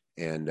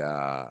 And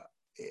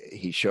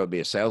he showed me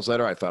a sales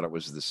letter. I thought it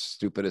was the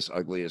stupidest,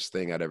 ugliest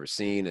thing I'd ever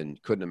seen,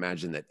 and couldn't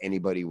imagine that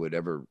anybody would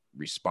ever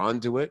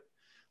respond to it,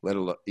 let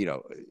alone,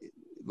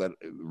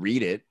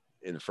 read it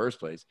in the first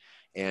place.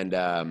 And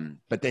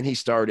but then he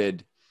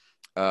started,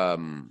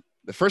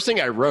 the first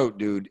thing I wrote,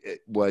 dude,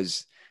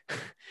 was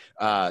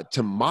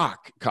to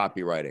mock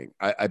copywriting.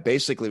 I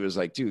basically was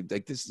like, dude,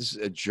 like this is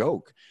a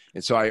joke.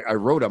 And so I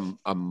wrote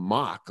a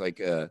mock, like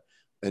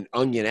an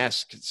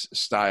Onion-esque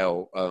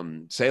style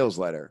sales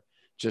letter,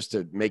 just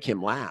to make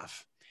him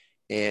laugh.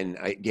 And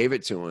I gave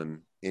it to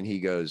him, and he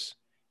goes,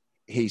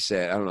 he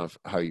said, I don't know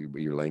how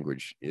your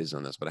language is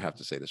on this, but I have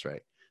to say this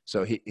right.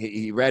 So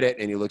he read it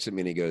and he looks at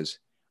me and he goes,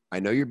 I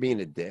know you're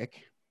being a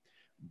dick,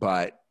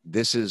 but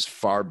this is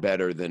far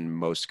better than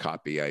most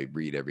copy I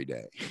read every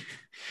day.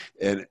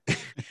 and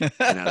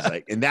I was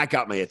like, and that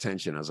got my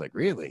attention. I was like,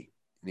 really?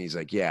 And he's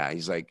like, yeah.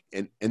 He's like,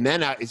 and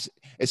then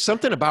it's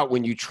something about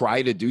when you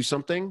try to do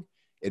something,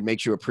 it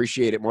makes you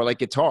appreciate it more, like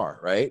guitar,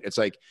 right? It's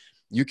like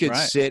you could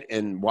sit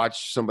and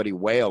watch somebody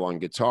wail on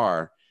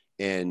guitar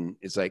and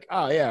it's like,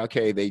 oh yeah,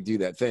 okay, they do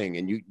that thing.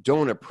 And you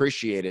don't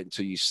appreciate it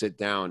until you sit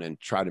down and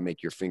try to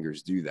make your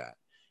fingers do that.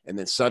 And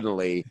then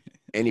suddenly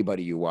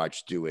anybody you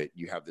watch do it,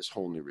 you have this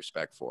whole new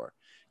respect for.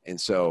 And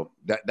so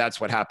that's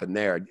what happened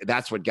there.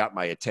 That's what got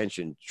my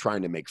attention,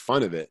 trying to make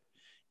fun of it.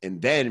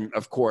 And then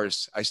of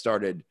course I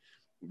started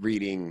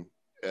reading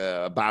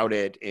about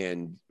it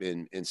and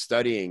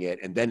studying it.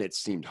 And then it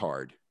seemed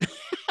hard.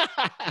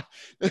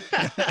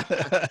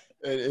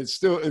 It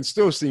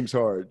still seems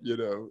hard,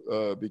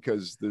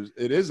 because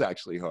it is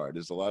actually hard.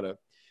 There's a lot of,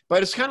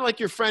 but it's kind of like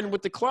your friend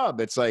with the club.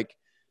 It's like,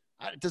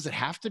 does it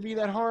have to be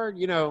that hard?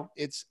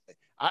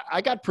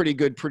 I got pretty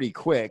good pretty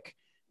quick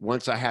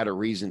once I had a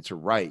reason to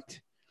write.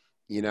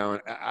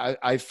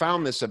 I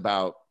found this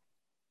about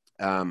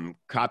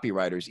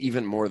copywriters,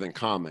 even more than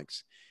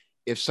comics.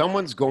 If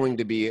someone's going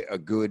to be a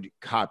good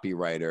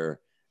copywriter,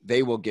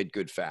 they will get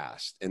good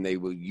fast and they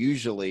will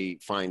usually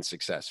find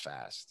success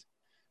fast.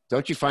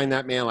 Don't you find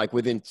that, man? Like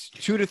within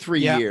 2 to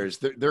 3 years,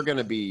 they're going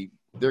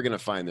to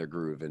find their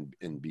groove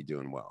and be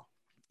doing well.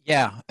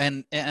 Yeah.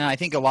 And I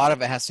think a lot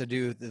of it has to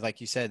do, like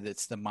you said,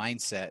 it's the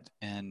mindset.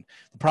 And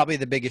probably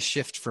the biggest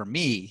shift for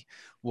me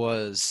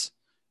was,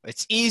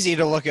 it's easy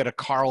to look at a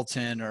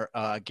Carlton or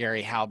a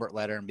Gary Halbert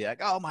letter and be like,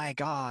 oh my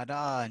God.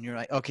 And you're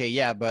like, okay,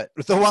 yeah, but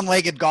the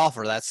one-legged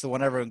golfer, that's the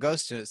one everyone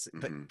goes to.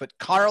 But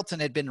Carlton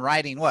had been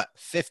writing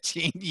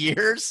 15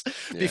 years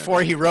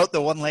before he wrote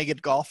the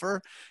one-legged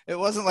golfer. It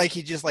wasn't like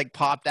he just like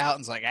popped out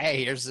and was like,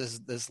 hey, here's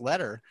this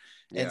letter.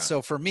 Yeah. And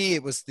so for me,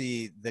 it was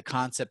the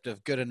concept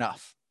of good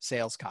enough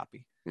sales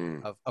copy.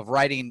 Of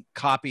writing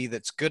copy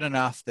that's good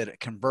enough that it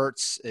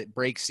converts, it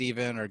breaks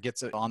even or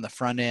gets it on the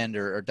front end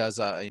or does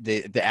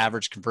the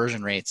average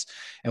conversion rates.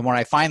 And when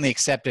I finally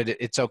accepted it,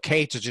 it's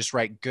okay to just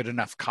write good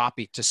enough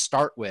copy to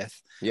start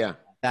with. Yeah.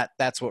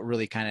 That's what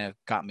really kind of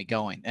got me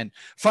going. And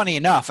funny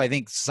enough, I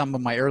think some of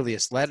my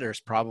earliest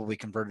letters probably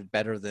converted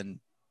better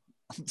than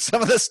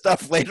some of the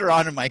stuff later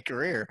on in my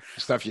career.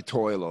 Stuff you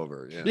toil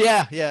over.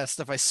 Yeah.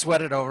 Stuff I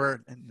sweated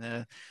over.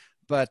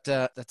 But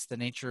that's the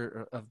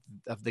nature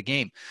of the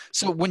game.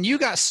 So when you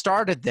got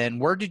started then,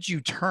 where did you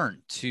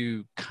turn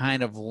to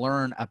kind of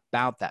learn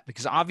about that?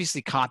 Because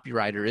obviously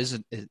copywriter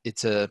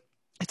it's a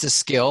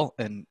skill,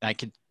 and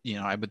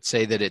I would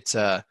say that it's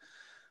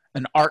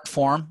an art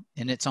form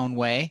in its own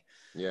way.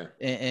 Yeah.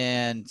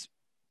 And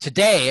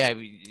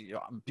today,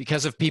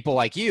 because of people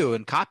like you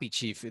and Copy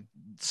Chief,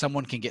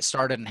 someone can get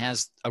started and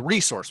has a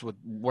resource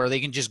where they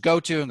can just go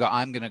to and go,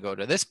 I'm going to go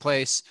to this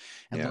place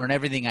and learn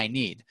everything I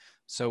need.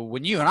 So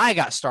when you and I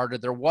got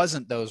started, there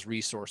wasn't those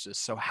resources.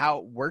 So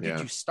where did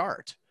you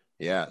start?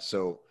 Yeah.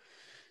 So,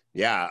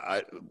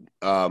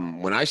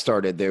 when I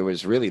started, there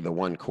was really the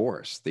one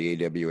course, the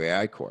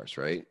AWAI course,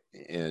 right?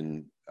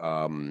 And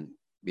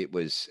it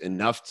was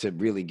enough to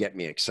really get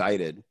me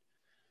excited.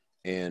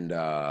 And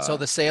so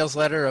the sales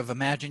letter of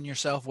imagine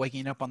yourself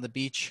waking up on the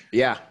beach,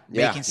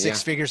 making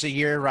 6 figures a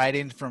year,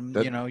 writing from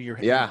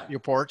your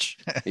porch.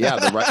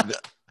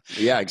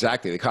 Yeah,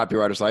 exactly. The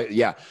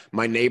copywriters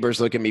my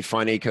neighbors look at me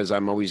funny because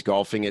I'm always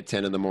golfing at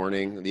 10 in the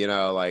morning,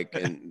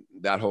 and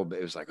that whole,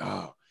 it was like,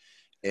 oh,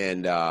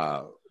 and,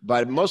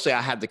 but mostly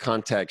I had the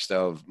context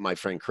of my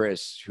friend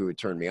Chris, who had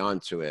turned me on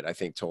to it. I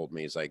think told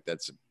me, he's like,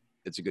 it's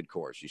a good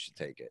course. You should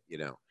take it,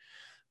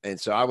 And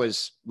so I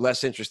was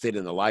less interested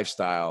in the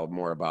lifestyle,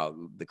 more about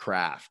the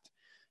craft.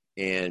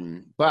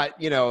 But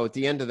at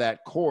the end of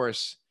that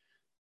course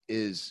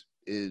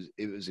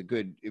it was a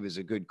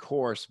good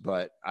course,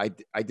 but I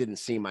didn't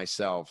see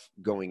myself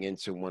going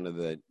into one of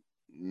the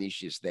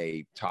niches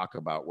they talk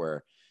about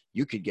where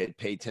you could get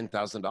paid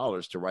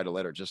 $10,000 to write a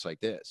letter just like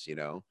this.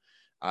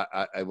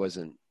 I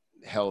wasn't,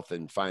 health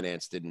and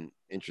finance didn't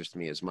interest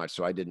me as much.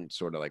 So I didn't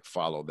sort of like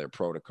follow their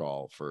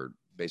protocol for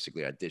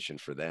basically audition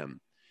for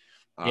them.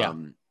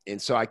 And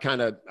so I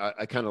kind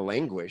of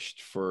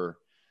languished for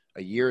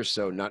a year or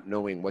so, not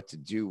knowing what to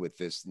do with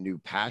this new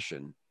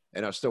passion.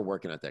 And I was still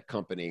working at that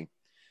company.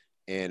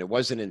 And it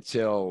wasn't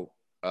until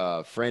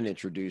a friend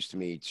introduced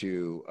me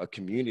to a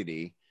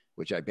community,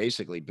 which I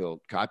basically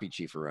built Copy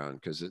Chief around,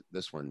 because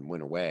this one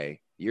went away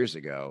years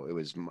ago. It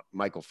was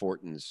Michael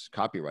Fortin's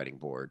copywriting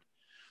board.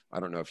 I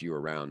don't know if you were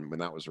around when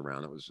that was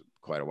around. It was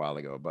quite a while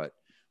ago, but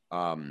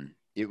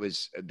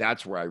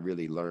that's where I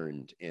really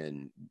learned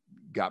and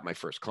got my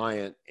first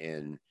client,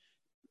 and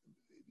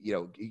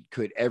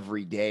could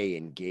every day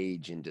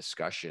engage in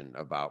discussion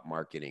about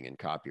marketing and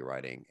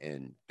copywriting.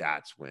 And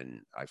that's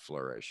when I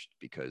flourished,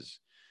 because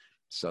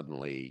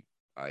suddenly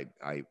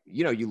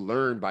you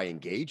learn by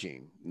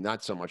engaging,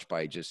 not so much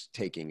by just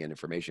taking in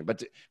information. But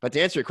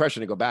to answer your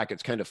question, to go back,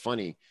 it's kind of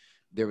funny.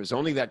 There was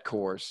only that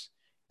course,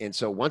 And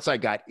so once I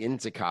got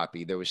into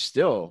copy, there was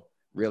still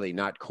really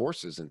not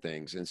courses and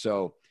things. And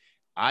so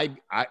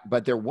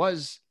but there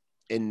was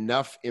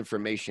enough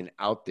information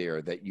out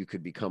there that you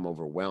could become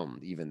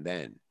overwhelmed even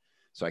then.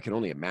 So I can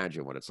only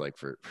imagine what it's like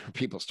for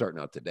people starting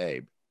out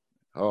today.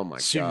 Oh my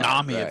God.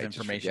 Tsunami of Right,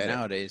 information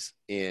nowadays.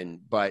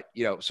 But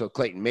so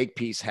Clayton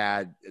Makepeace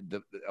had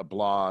a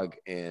blog,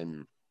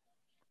 and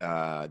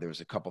there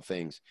was a couple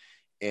things.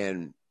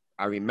 And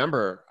I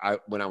remember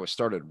when I was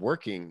started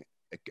working,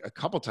 a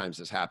couple times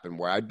this happened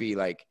where I'd be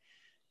like,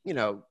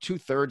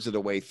 2/3 of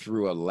the way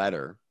through a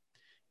letter,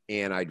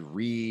 and I'd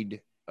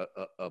read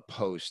a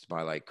post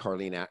by like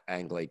Carlene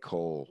Anglais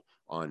Cole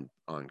on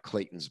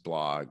Clayton's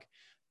blog,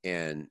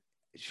 and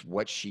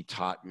what she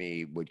taught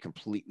me would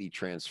completely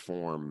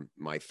transform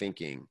my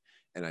thinking.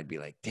 And I'd be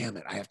like, damn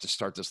it, I have to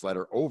start this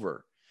letter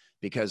over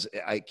because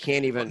I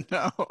can't even,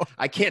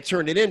 I can't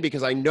turn it in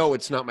because I know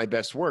it's not my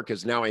best work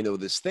because now I know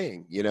this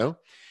thing,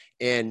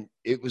 and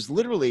it was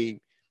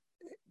literally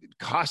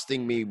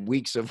costing me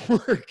weeks of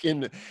work.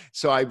 And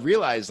so I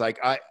realized like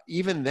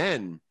even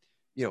then,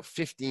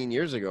 15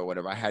 years ago,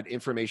 whatever, I had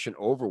information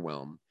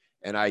overwhelm,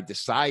 and I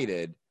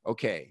decided,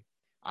 okay,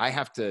 I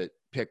have to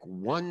pick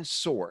one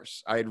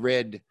source. I had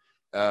read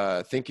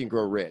Think and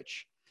Grow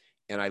Rich,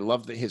 and I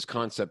loved his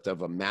concept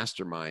of a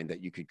mastermind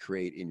that you could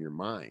create in your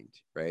mind,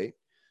 right?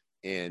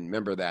 And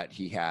remember that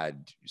he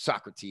had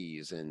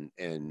Socrates and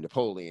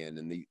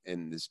Napoleon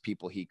and these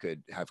people he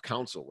could have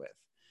counsel with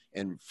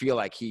and feel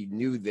like he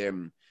knew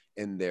them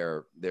and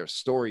their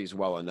stories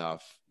well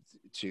enough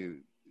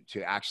to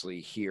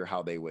actually hear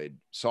how they would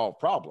solve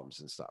problems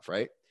and stuff,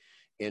 right?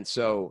 And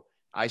so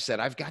I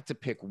said, I've got to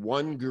pick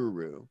one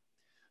guru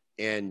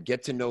and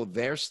get to know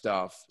their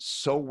stuff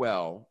so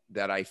well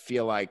that I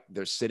feel like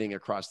they're sitting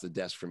across the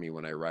desk from me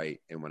when I write.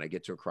 And when I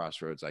get to a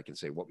crossroads, I can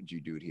say, what would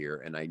you do here?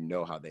 And I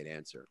know how they'd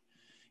answer.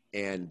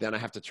 And then I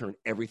have to turn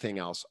everything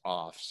else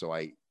off. So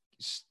I,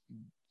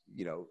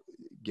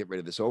 get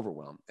rid of this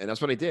overwhelm. And that's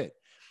what I did.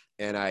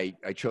 And I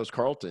chose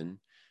Carlton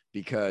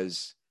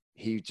because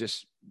he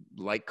just,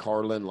 like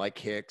Carlin, like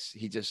Hicks,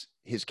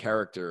 his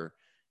character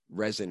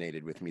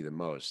resonated with me the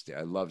most.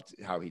 I loved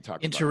how he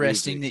talked about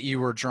Interesting that you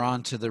were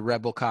drawn to the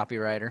rebel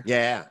copywriter.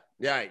 Yeah.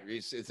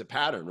 It's a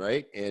pattern,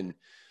 right? And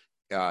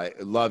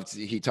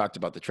he talked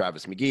about the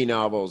Travis McGee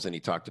novels, and he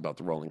talked about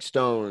the Rolling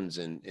Stones,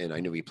 and I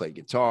knew he played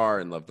guitar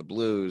and loved the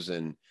blues,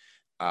 and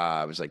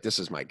I was like, this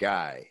is my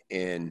guy.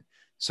 And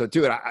so,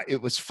 dude,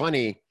 it was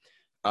funny.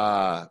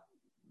 There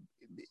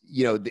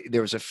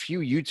was a few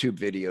YouTube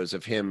videos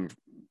of him.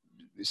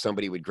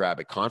 Somebody would grab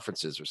at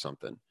conferences or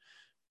something,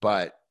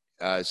 but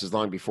this is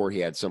long before he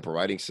had Simple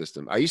Writing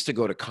System. I used to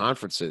go to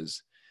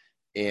conferences,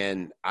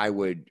 and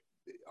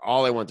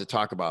all I wanted to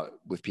talk about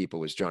with people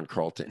was John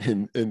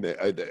Carlton, and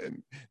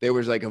they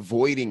were like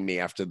avoiding me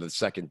after the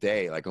second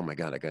day. Like, oh my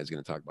God, that guy's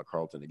going to talk about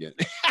Carlton again.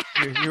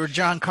 You were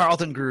John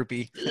Carlton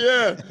groupie.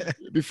 Yeah.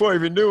 Before I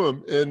even knew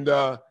him.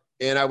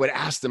 And I would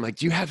ask them, like,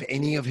 do you have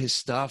any of his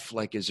stuff?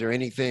 Like, is there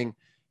anything?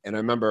 And I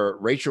remember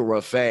Rachel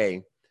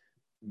Roffey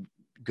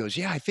goes,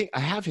 yeah, I think I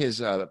have his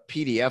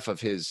PDF of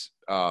his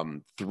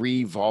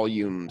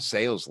 3-volume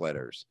sales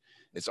letters.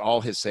 It's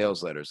all his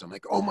sales letters. I'm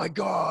like, oh my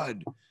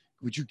God,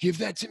 would you give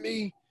that to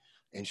me?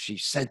 And she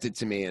sent it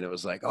to me, and it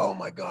was like, oh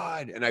my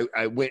God. And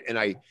I went and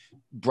I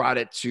brought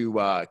it to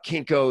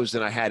Kinko's,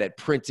 and I had it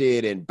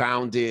printed and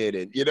bounded,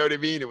 and you know what I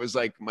mean? It was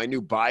like my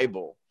new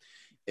Bible.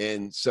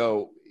 And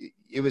so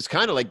it was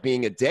kind of like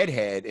being a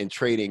deadhead and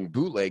trading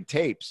bootleg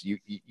tapes.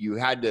 You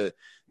had to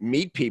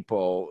meet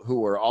people who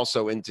were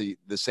also into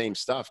the same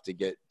stuff to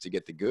get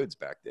the goods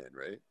back then,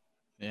 right?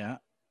 Yeah.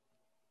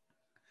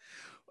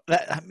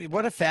 I mean,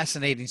 what a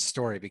fascinating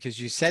story, because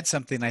you said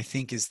something I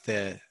think is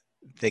the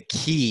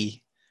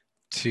key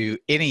to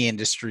any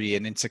industry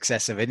and in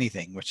success of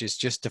anything, which is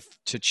just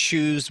to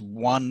choose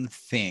one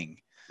thing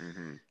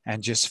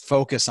and just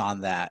focus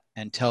on that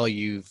until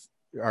you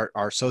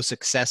are so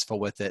successful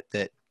with it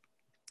that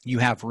you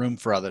have room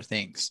for other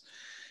things.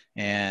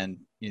 And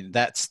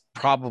that's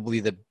probably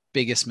the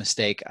biggest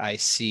mistake I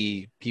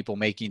see people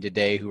making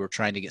today who are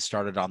trying to get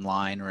started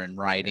online or in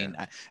writing.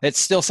 Yeah. It's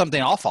still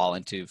something I'll fall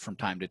into from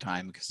time to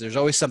time, because there's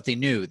always something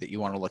new that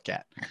you want to look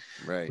at.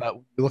 Right. But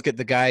look at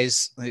the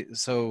guys.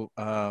 So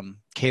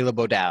Caleb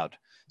O'Dowd,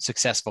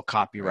 successful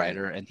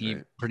copywriter, and he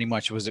pretty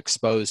much was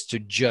exposed to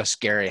just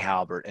Gary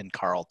Halbert and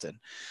Carlton.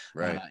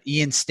 Right.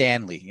 Ian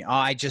Stanley.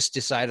 I just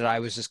decided I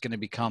was just going to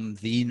become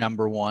the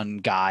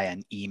 #1 guy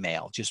on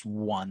email, just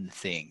one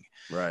thing.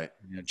 Right.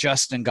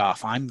 Justin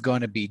Goff, I'm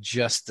going to be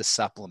just the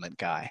supplement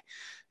guy.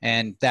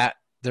 And that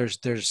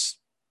there's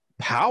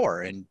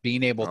power in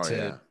being able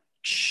to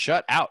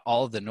shut out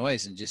all of the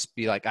noise and just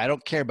be like, I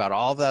don't care about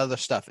all the other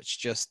stuff. It's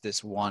just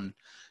this one,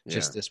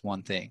 this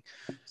one thing.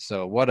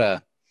 So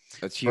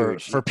that's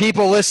huge for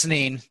people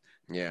listening.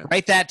 Yeah.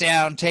 Write that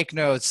down, take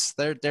notes.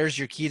 There's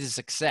your key to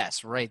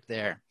success right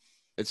there.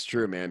 It's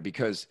true, man,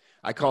 because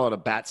I call it a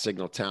bat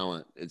signal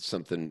talent. It's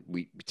something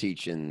we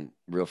teach in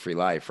Real Free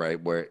Life, right?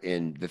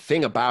 And the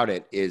thing about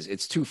it is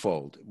it's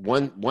twofold.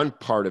 One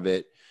part of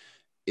it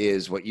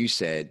is what you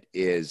said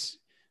is,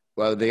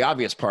 Well, the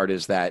obvious part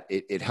is that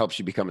it helps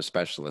you become a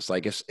specialist.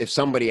 Like if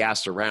somebody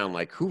asks around,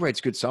 like, who writes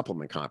good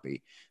supplement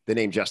copy, the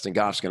name Justin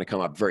Goff's going to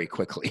come up very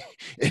quickly,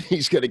 and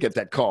he's going to get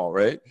that call,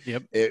 right?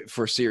 Yep.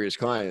 For serious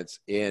clients.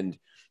 And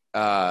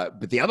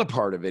but the other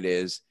part of it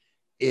is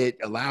it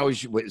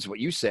allows you, is what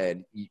you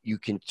said, you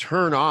can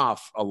turn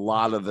off a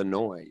lot of the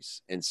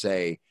noise and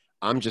say,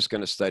 I'm just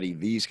going to study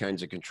these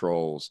kinds of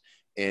controls,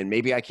 and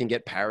maybe I can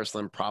get Paris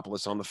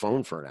Lampropoulos on the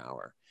phone for an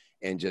hour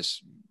and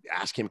just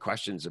ask him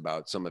questions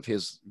about some of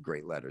his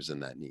great letters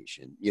in that niche.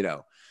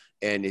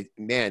 And,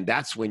 man,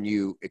 that's when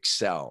you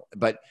excel.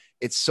 But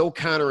it's so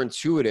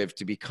counterintuitive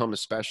to become a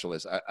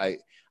specialist.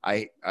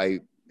 I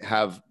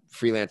have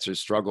freelancers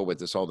struggle with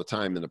this all the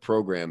time in the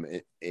program,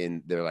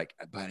 and they're like,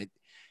 but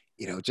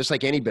just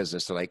like any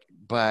business, they're like,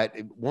 but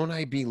won't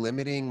I be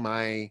limiting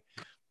my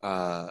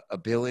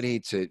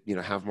ability to,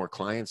 have more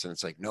clients? And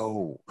it's like,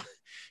 no,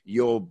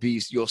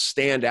 you'll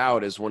stand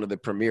out as one of the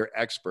premier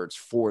experts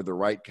for the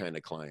right kind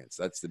of clients.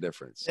 That's the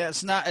difference. Yeah,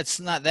 it's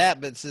not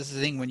that, but this is the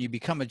thing. When you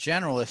become a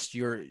generalist,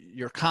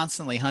 you're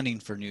constantly hunting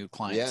for new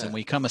clients, and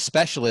when you become a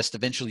specialist,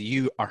 eventually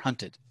you are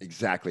hunted.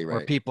 Exactly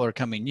right. Or people are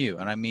coming you.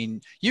 And I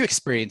mean, you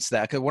experienced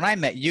that, because when I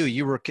met you,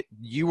 you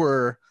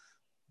were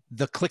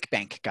the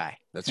ClickBank guy.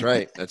 That's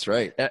right. That's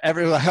right.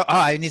 Everyone,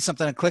 I need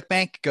something on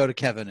ClickBank, go to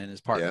Kevin and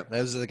his partner. Yeah.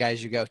 Those are the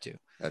guys you go to.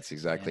 That's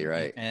exactly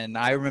right. And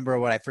I remember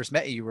when I first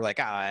met you, you were like,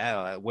 I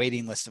had a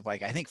waiting list of I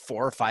think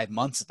 4 or 5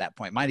 months at that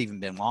point. Might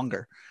even been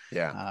longer.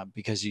 Yeah.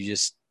 Because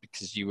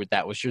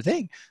that was your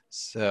thing.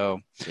 So,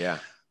 yeah.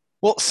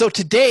 Well, so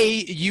today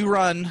you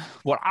run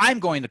what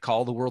I'm going to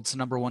call the world's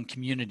 #1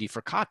 community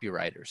for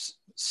copywriters.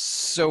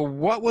 So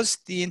what was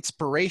the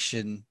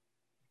inspiration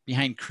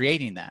behind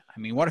creating that? I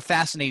mean, what a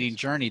fascinating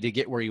journey to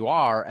get where you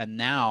are. And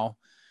now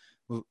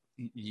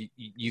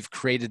you've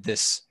created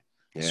this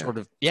sort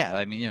of,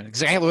 I mean,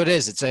 exactly what it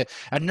is. It's a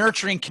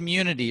nurturing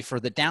community for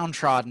the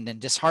downtrodden and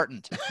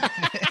disheartened.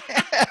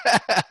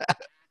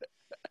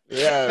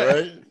 Yeah,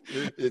 right.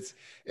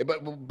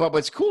 But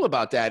what's cool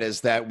about that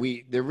is that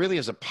there really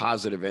is a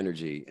positive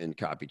energy in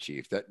Copy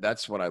Chief.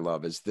 That's what I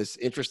love, is this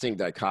interesting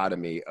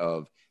dichotomy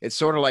of, it's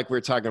sort of like we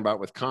were talking about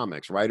with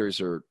comics.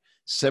 Writers are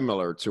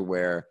similar to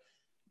where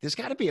there's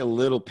got to be a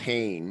little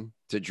pain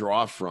to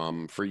draw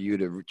from for you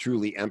to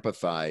truly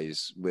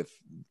empathize with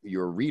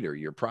your reader,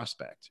 your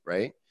prospect,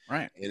 right?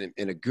 Right.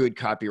 And a good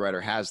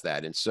copywriter has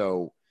that. And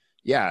so,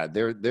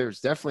 there's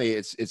definitely,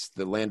 it's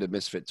the land of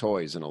misfit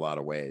toys in a lot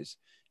of ways.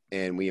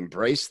 And we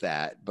embrace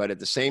that, but at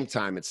the same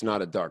time, it's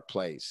not a dark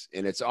place.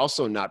 And it's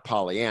also not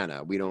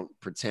Pollyanna. We don't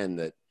pretend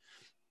that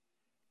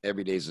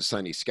every day is a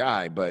sunny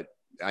sky, but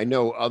I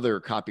know other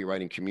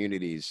copywriting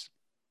communities,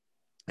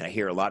 and I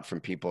hear a lot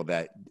from people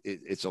that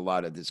it's a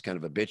lot of this kind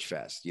of a bitch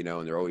fest,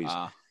 and they're always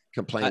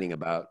complaining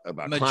about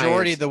majority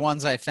clients. Of the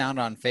ones I found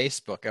on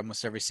Facebook,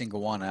 almost every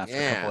single one after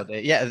a couple of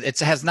days. Yeah, it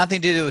has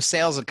nothing to do with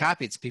sales and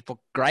copy. It's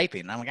people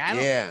griping. I'm like,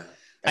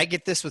 I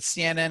get this with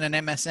CNN and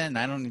MSN.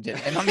 I don't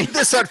need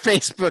this on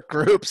Facebook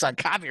groups on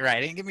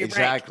copywriting. Give me a break.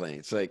 Exactly.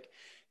 It's like,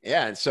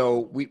 and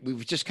so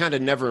we've just kind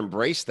of never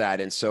embraced that.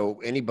 And so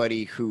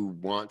anybody who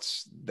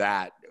wants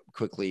that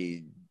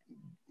quickly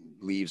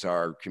leaves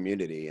our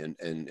community, and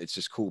it's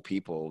just cool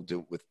people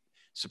with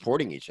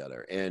supporting each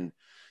other. And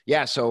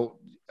so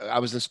I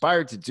was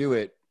inspired to do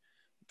it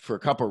for a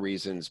couple of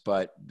reasons,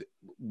 but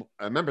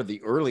I remember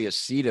the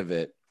earliest seed of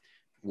it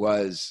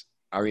was,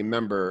 I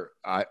remember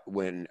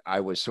when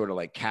I was sort of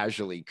like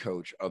casually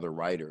coach other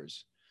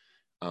writers,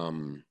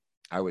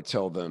 I would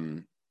tell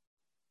them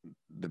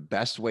the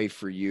best way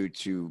for you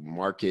to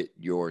market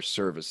your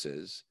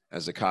services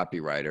as a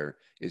copywriter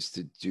is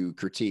to do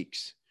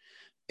critiques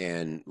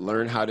and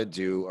learn how to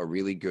do a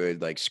really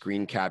good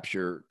screen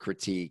capture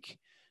critique,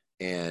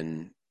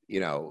 and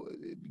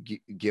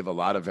give a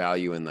lot of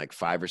value in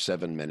 5 or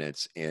 7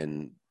 minutes,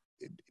 and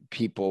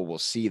people will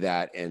see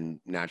that and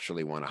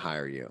naturally want to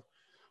hire you.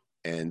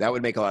 And that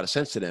would make a lot of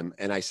sense to them.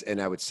 And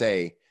I would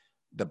say,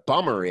 the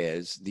bummer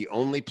is the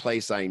only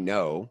place I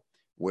know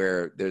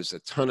where there's a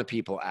ton of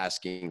people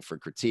asking for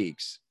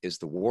critiques is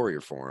the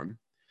Warrior Forum.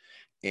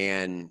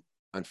 And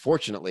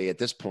unfortunately, at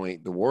this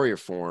point, the Warrior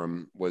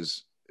Forum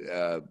was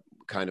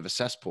kind of a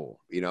cesspool.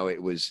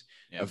 It was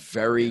a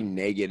very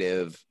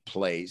negative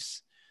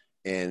place.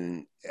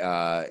 And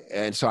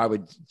so I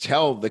would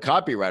tell the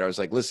copywriter, I was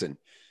like, listen,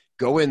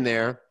 go in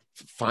there,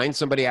 find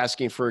somebody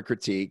asking for a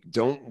critique.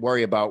 Don't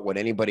worry about what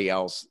anybody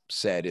else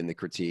said in the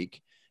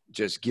critique.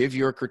 Just give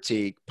your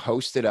critique,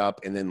 post it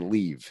up, and then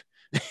leave.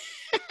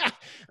 I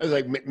was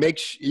like,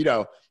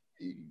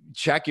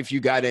 check if you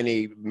got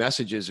any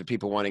messages of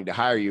people wanting to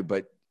hire you.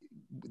 But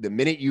the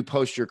minute you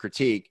post your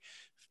critique,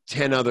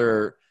 10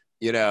 other,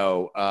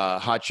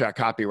 hotshot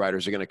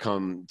copywriters are going to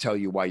come tell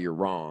you why you're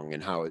wrong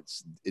and how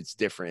it's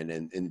different.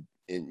 And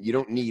you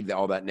don't need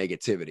all that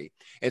negativity.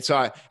 And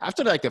so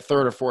after the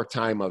third or fourth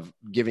time of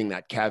giving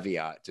that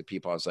caveat to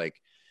people, I was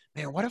like,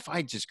 man, what if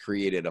I just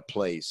created a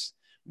place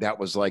that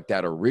was like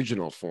that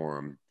original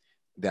forum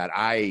that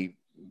I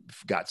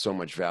got so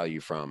much value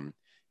from?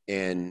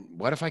 And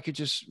what if I could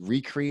just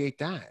recreate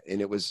that?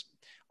 And it was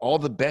all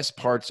the best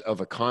parts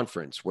of a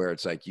conference where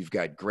it's like, you've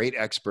got great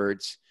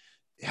experts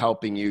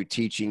helping you,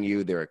 teaching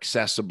you, they're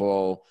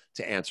accessible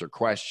to answer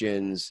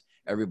questions.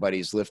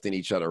 Everybody's lifting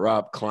each other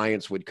up.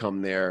 Clients would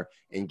come there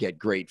and get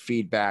great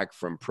feedback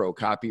from pro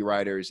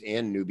copywriters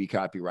and newbie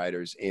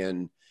copywriters,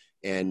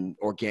 and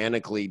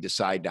organically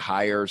decide to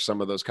hire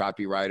some of those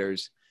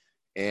copywriters.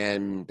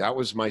 And that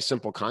was my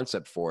simple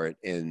concept for it.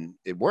 And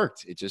it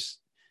worked. It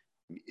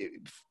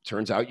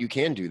turns out you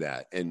can do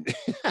that. And,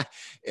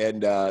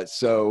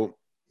 so,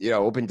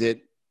 opened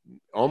it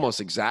almost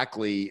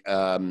exactly,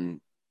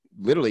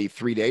 literally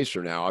 3 days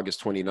from now,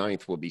 August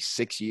 29th will be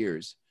 6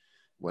 years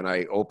when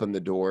I opened the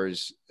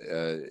doors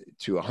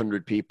to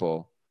 100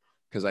 people,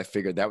 because I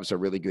figured that was a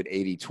really good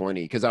 80-20.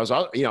 Because I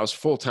was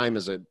full-time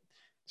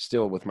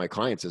still with my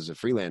clients as a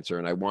freelancer,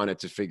 and I wanted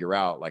to figure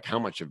out, like, how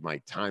much of my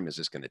time is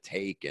this going to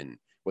take, and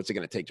what's it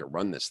going to take to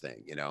run this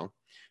thing,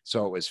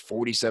 So it was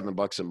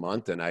 $47 a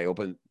month, and I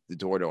opened the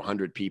door to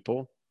 100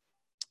 people,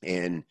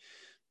 and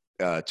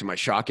to my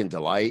shock and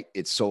delight,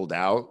 it sold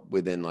out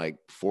within like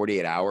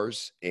 48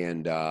 hours.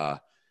 And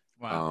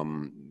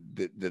Wow.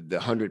 The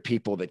 100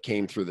 people that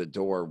came through the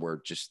door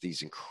were just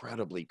these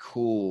incredibly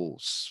cool,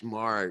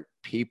 smart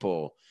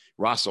people.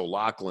 Ross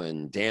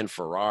O'Loughlin, Dan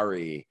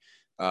Ferrari,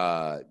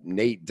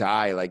 Nate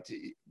Dye, like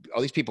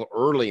all these people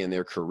early in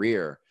their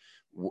career.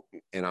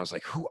 And I was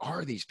like, who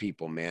are these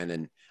people, man?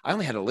 And I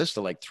only had a list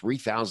of like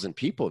 3,000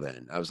 people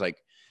then. I was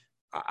like,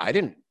 I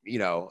didn't,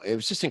 it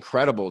was just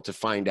incredible to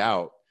find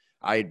out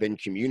I had been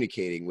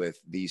communicating with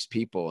these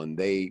people and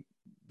they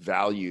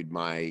valued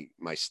my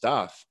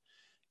stuff.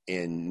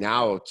 And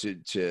now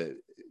to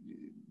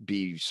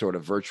be sort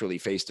of virtually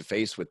face to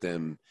face with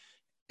them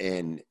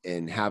and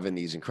having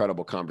these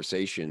incredible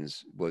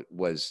conversations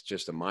was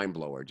just a mind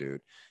blower,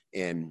 dude.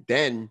 And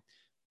then,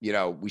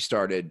 I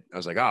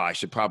was like, I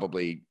should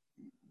probably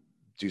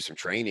do some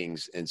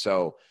trainings. And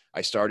so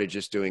I started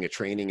just doing a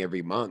training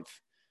every month.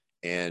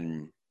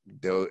 And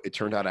though it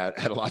turned out I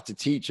had a lot to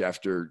teach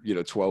after,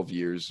 12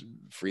 years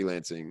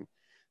freelancing,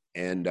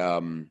 and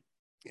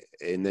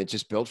then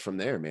just built from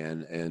there,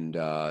 man.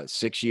 And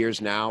 6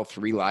 years now,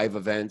 3 live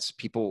events.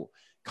 People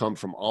come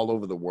from all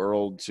over the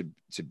world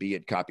to be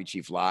at Copy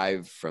Chief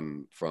Live,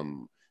 from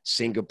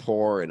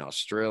Singapore and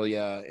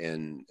Australia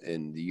and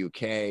the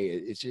UK.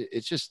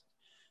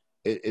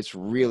 It's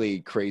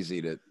really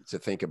crazy to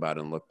think about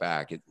and look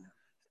back.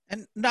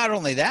 And not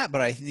only that,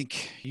 but I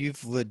think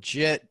you've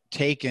legit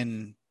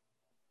taken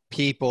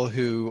people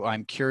who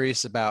I'm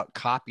curious about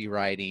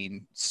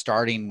copywriting,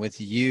 starting with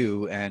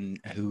you, and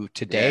who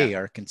today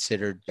are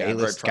considered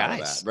A-list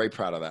guys. Very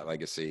proud of that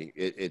legacy.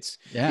 It's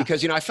Yeah.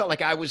 because, I felt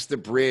like I was the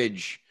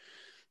bridge.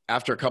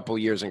 After a couple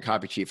of years in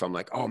Copy Chief, I'm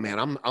like, oh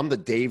man, I'm the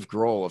Dave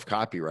Grohl of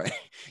copyright.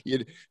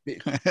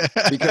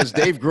 Because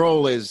Dave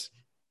Grohl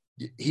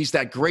he's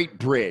that great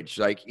bridge.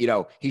 Like,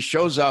 he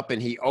shows up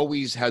and he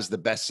always has the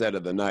best set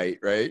of the night,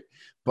 right?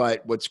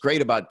 But what's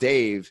great about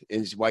Dave,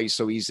 and why he's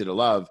so easy to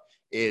love,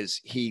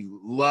 is he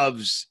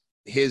loves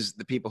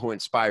the people who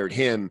inspired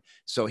him.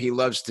 So he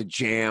loves to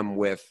jam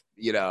with,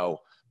 the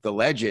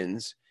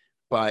legends,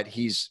 but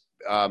he's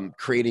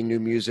creating new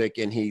music,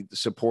 and he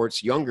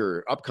supports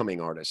younger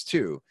upcoming artists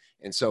too.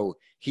 And so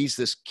he's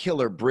this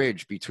killer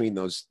bridge between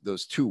those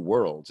two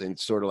worlds, and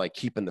sort of like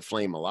keeping the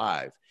flame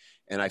alive.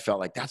 And I felt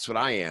like that's what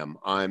I am.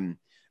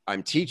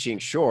 I'm teaching,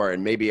 sure,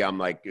 and maybe I'm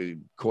like a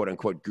quote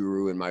unquote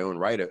guru in my own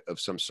right of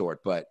some sort,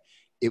 but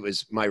it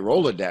was my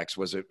Rolodex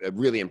was a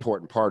really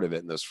important part of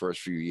it in those first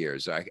few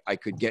years. I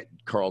could get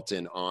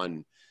Carlton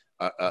on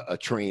a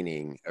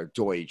training, or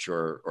Deutsch,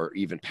 or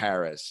even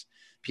Paris,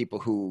 people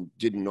who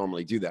didn't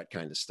normally do that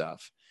kind of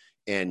stuff.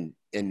 And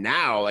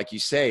now, like you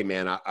say,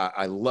 man,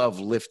 I love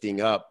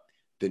lifting up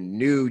the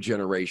new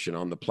generation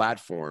on the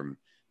platform.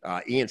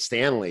 Ian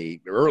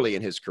Stanley, early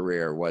in his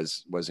career,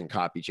 was in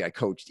Copy. I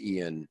coached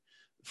Ian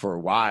for a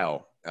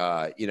while.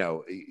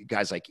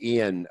 Guys like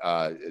Ian,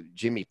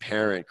 Jimmy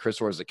Parent, Chris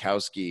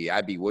Orzakowski,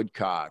 Abby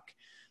Woodcock,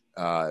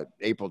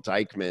 April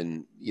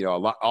Dykman,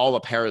 all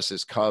of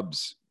Paris's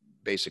Cubs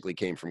basically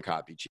came from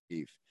Copy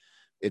Chief.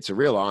 It's a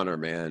real honor,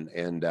 man.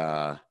 And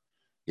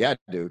yeah,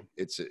 dude,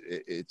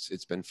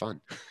 it's been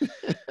fun.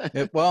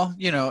 Well,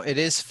 it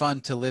is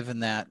fun to live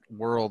in that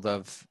world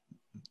of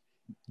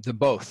the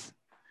both,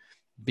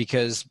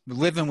 because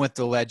living with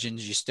the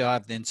legends, you still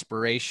have the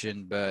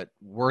inspiration, but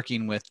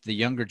working with the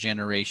younger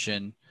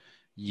generation,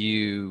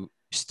 you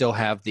still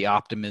have the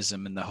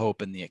optimism and the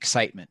hope and the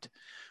excitement,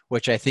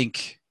 which I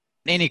think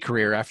any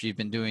career after you've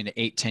been doing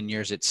it 8-10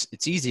 years,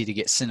 it's easy to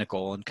get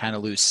cynical and kind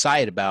of lose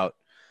sight about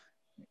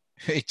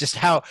just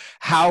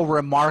how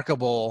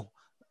remarkable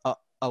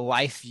a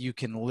life you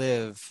can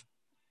live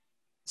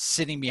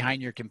sitting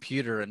behind your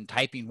computer and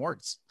typing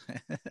words.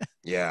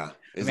 Yeah.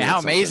 I mean, how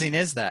amazing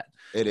is that?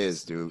 It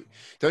is, dude.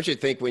 Don't you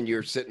think when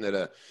you're sitting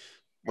at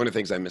one of the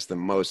things I miss the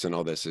most in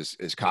all this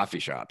is coffee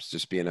shops,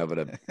 just being able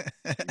to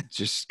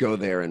just go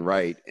there and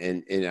write.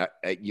 And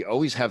you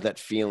always have that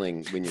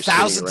feeling when you're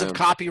thousands sitting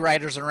of around.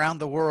 copywriters around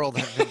the world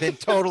have been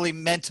totally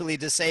mentally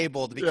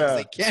disabled because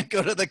they can't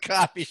go to the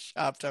coffee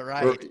shop to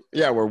write.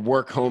 We're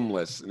work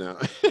homeless now,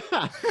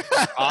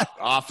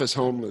 office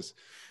homeless.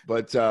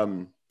 But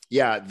when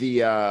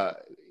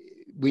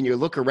you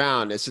look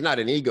around, it's not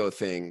an ego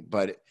thing,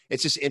 but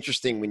it's just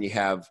interesting when you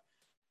have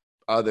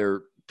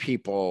other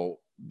people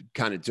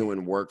kind of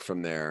doing work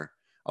from there.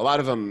 A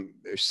lot of them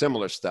are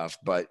similar stuff,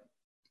 but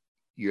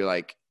you're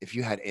like, if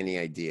you had any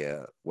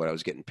idea what I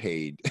was getting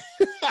paid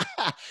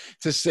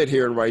to sit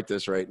here and write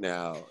this right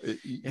now.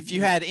 If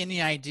you had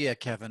any idea,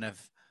 Kevin, of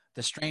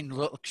the strange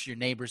looks your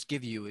neighbors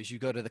give you as you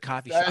go to the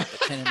coffee shop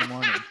at 10 in the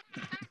morning.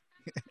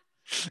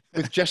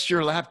 With just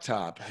your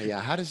laptop.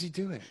 Yeah. How does he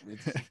do it?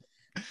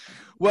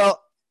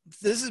 Well,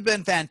 this has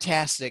been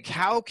fantastic.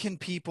 How can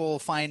people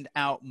find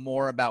out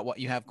more about what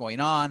you have going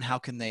on? How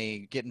can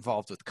they get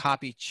involved with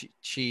Copy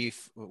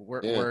Chief?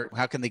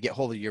 How can they get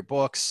hold of your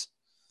books?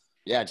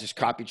 Yeah, just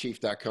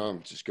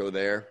copychief.com. Just go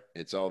there.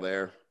 It's all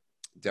there.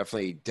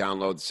 Definitely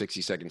download the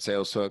 60-second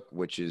sales hook,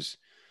 which is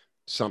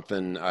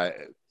something I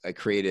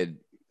created,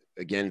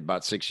 again,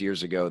 about 6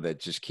 years ago that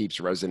just keeps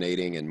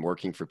resonating and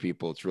working for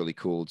people. It's really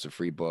cool. It's a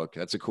free book.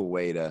 That's a cool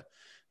way to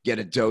get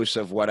a dose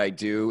of what I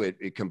do.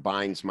 It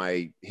combines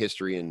my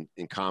history in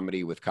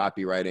comedy with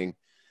copywriting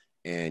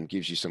and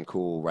gives you some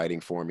cool writing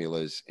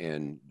formulas,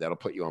 and that'll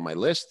put you on my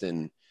list.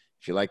 And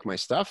if you like my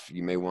stuff,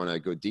 you may want to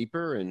go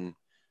deeper, and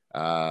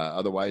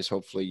otherwise,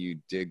 hopefully you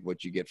dig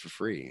what you get for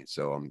free.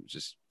 So I'm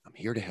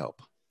here to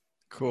help.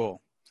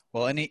 Cool.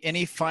 Well,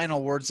 any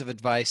final words of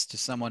advice to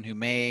someone who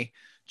may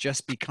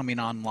just be coming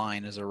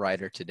online as a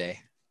writer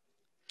today?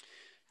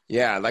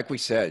 Yeah, like we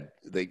said,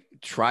 they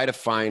try to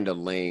find a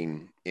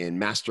lane and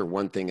master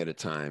one thing at a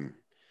time.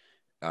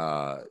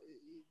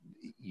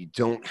 You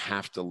don't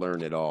have to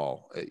learn it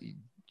all.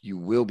 You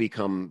will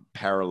become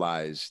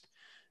paralyzed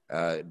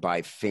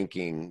by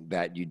thinking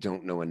that you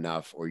don't know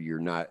enough or you're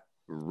not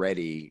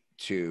ready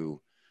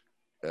to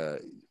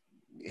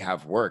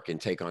have work and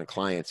take on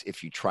clients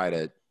if you try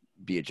to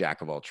be a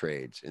jack of all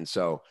trades. And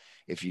so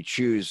if you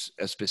choose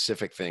a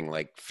specific thing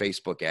like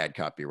Facebook ad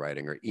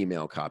copywriting or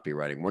email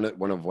copywriting,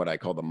 one of what I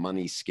call the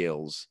money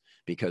skills,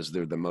 because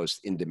they're the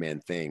most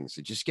in-demand things,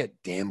 so just get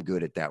damn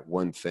good at that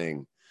one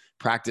thing.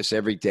 Practice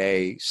every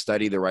day,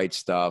 study the right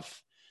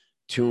stuff,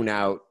 tune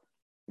out,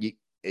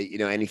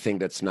 anything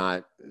that's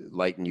not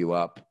lighting you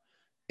up.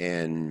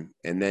 And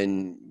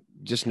then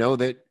just know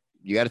that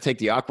you got to take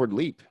the awkward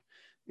leap.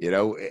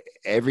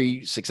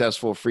 Every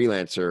successful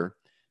freelancer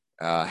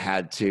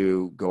had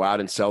to go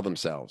out and sell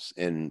themselves.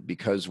 And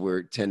because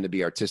we tend to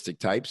be artistic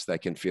types,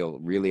 that can feel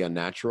really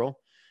unnatural.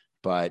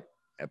 But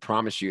I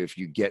promise you, if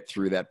you get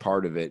through that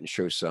part of it and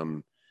show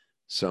some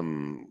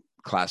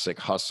classic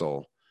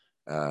hustle,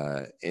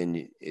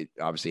 and it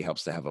obviously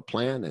helps to have a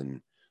plan,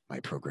 and my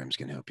programs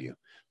can help you.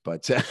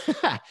 But you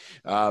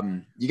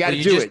got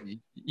to do it.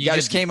 You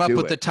just came up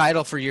with the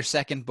title for your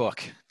second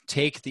book,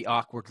 Take the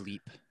Awkward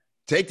Leap.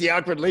 Take the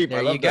Awkward Leap.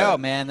 There you go,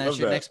 man. That's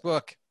your next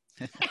book.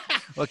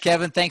 Well,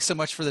 Kevin, thanks so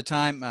much for the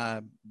time.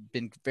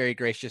 Been very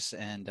gracious,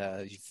 and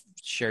you've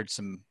shared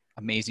some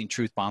amazing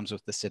truth bombs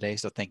with us today.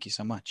 So thank you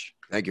so much.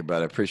 Thank you,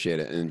 brother. Appreciate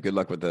it. And good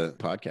luck with the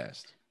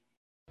podcast.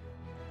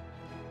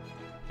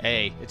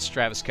 Hey, it's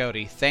Travis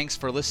Cody. Thanks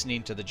for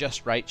listening to the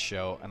Just Right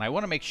Show. And I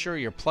want to make sure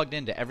you're plugged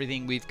into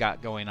everything we've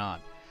got going on.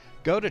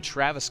 Go to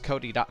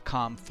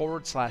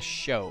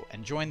traviscody.com/show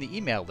and join the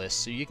email list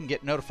so you can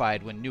get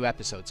notified when new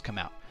episodes come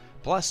out.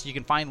 Plus, you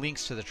can find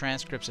links to the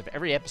transcripts of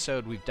every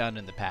episode we've done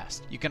in the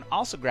past. You can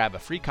also grab a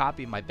free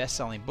copy of my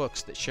best-selling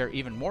books that share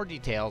even more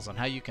details on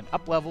how you can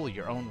up-level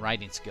your own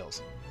writing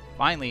skills.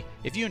 Finally,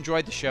 if you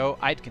enjoyed the show,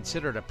 I'd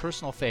consider it a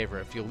personal favor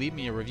if you'll leave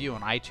me a review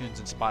on iTunes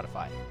and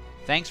Spotify.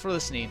 Thanks for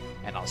listening,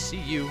 and I'll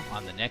see you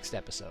on the next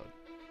episode.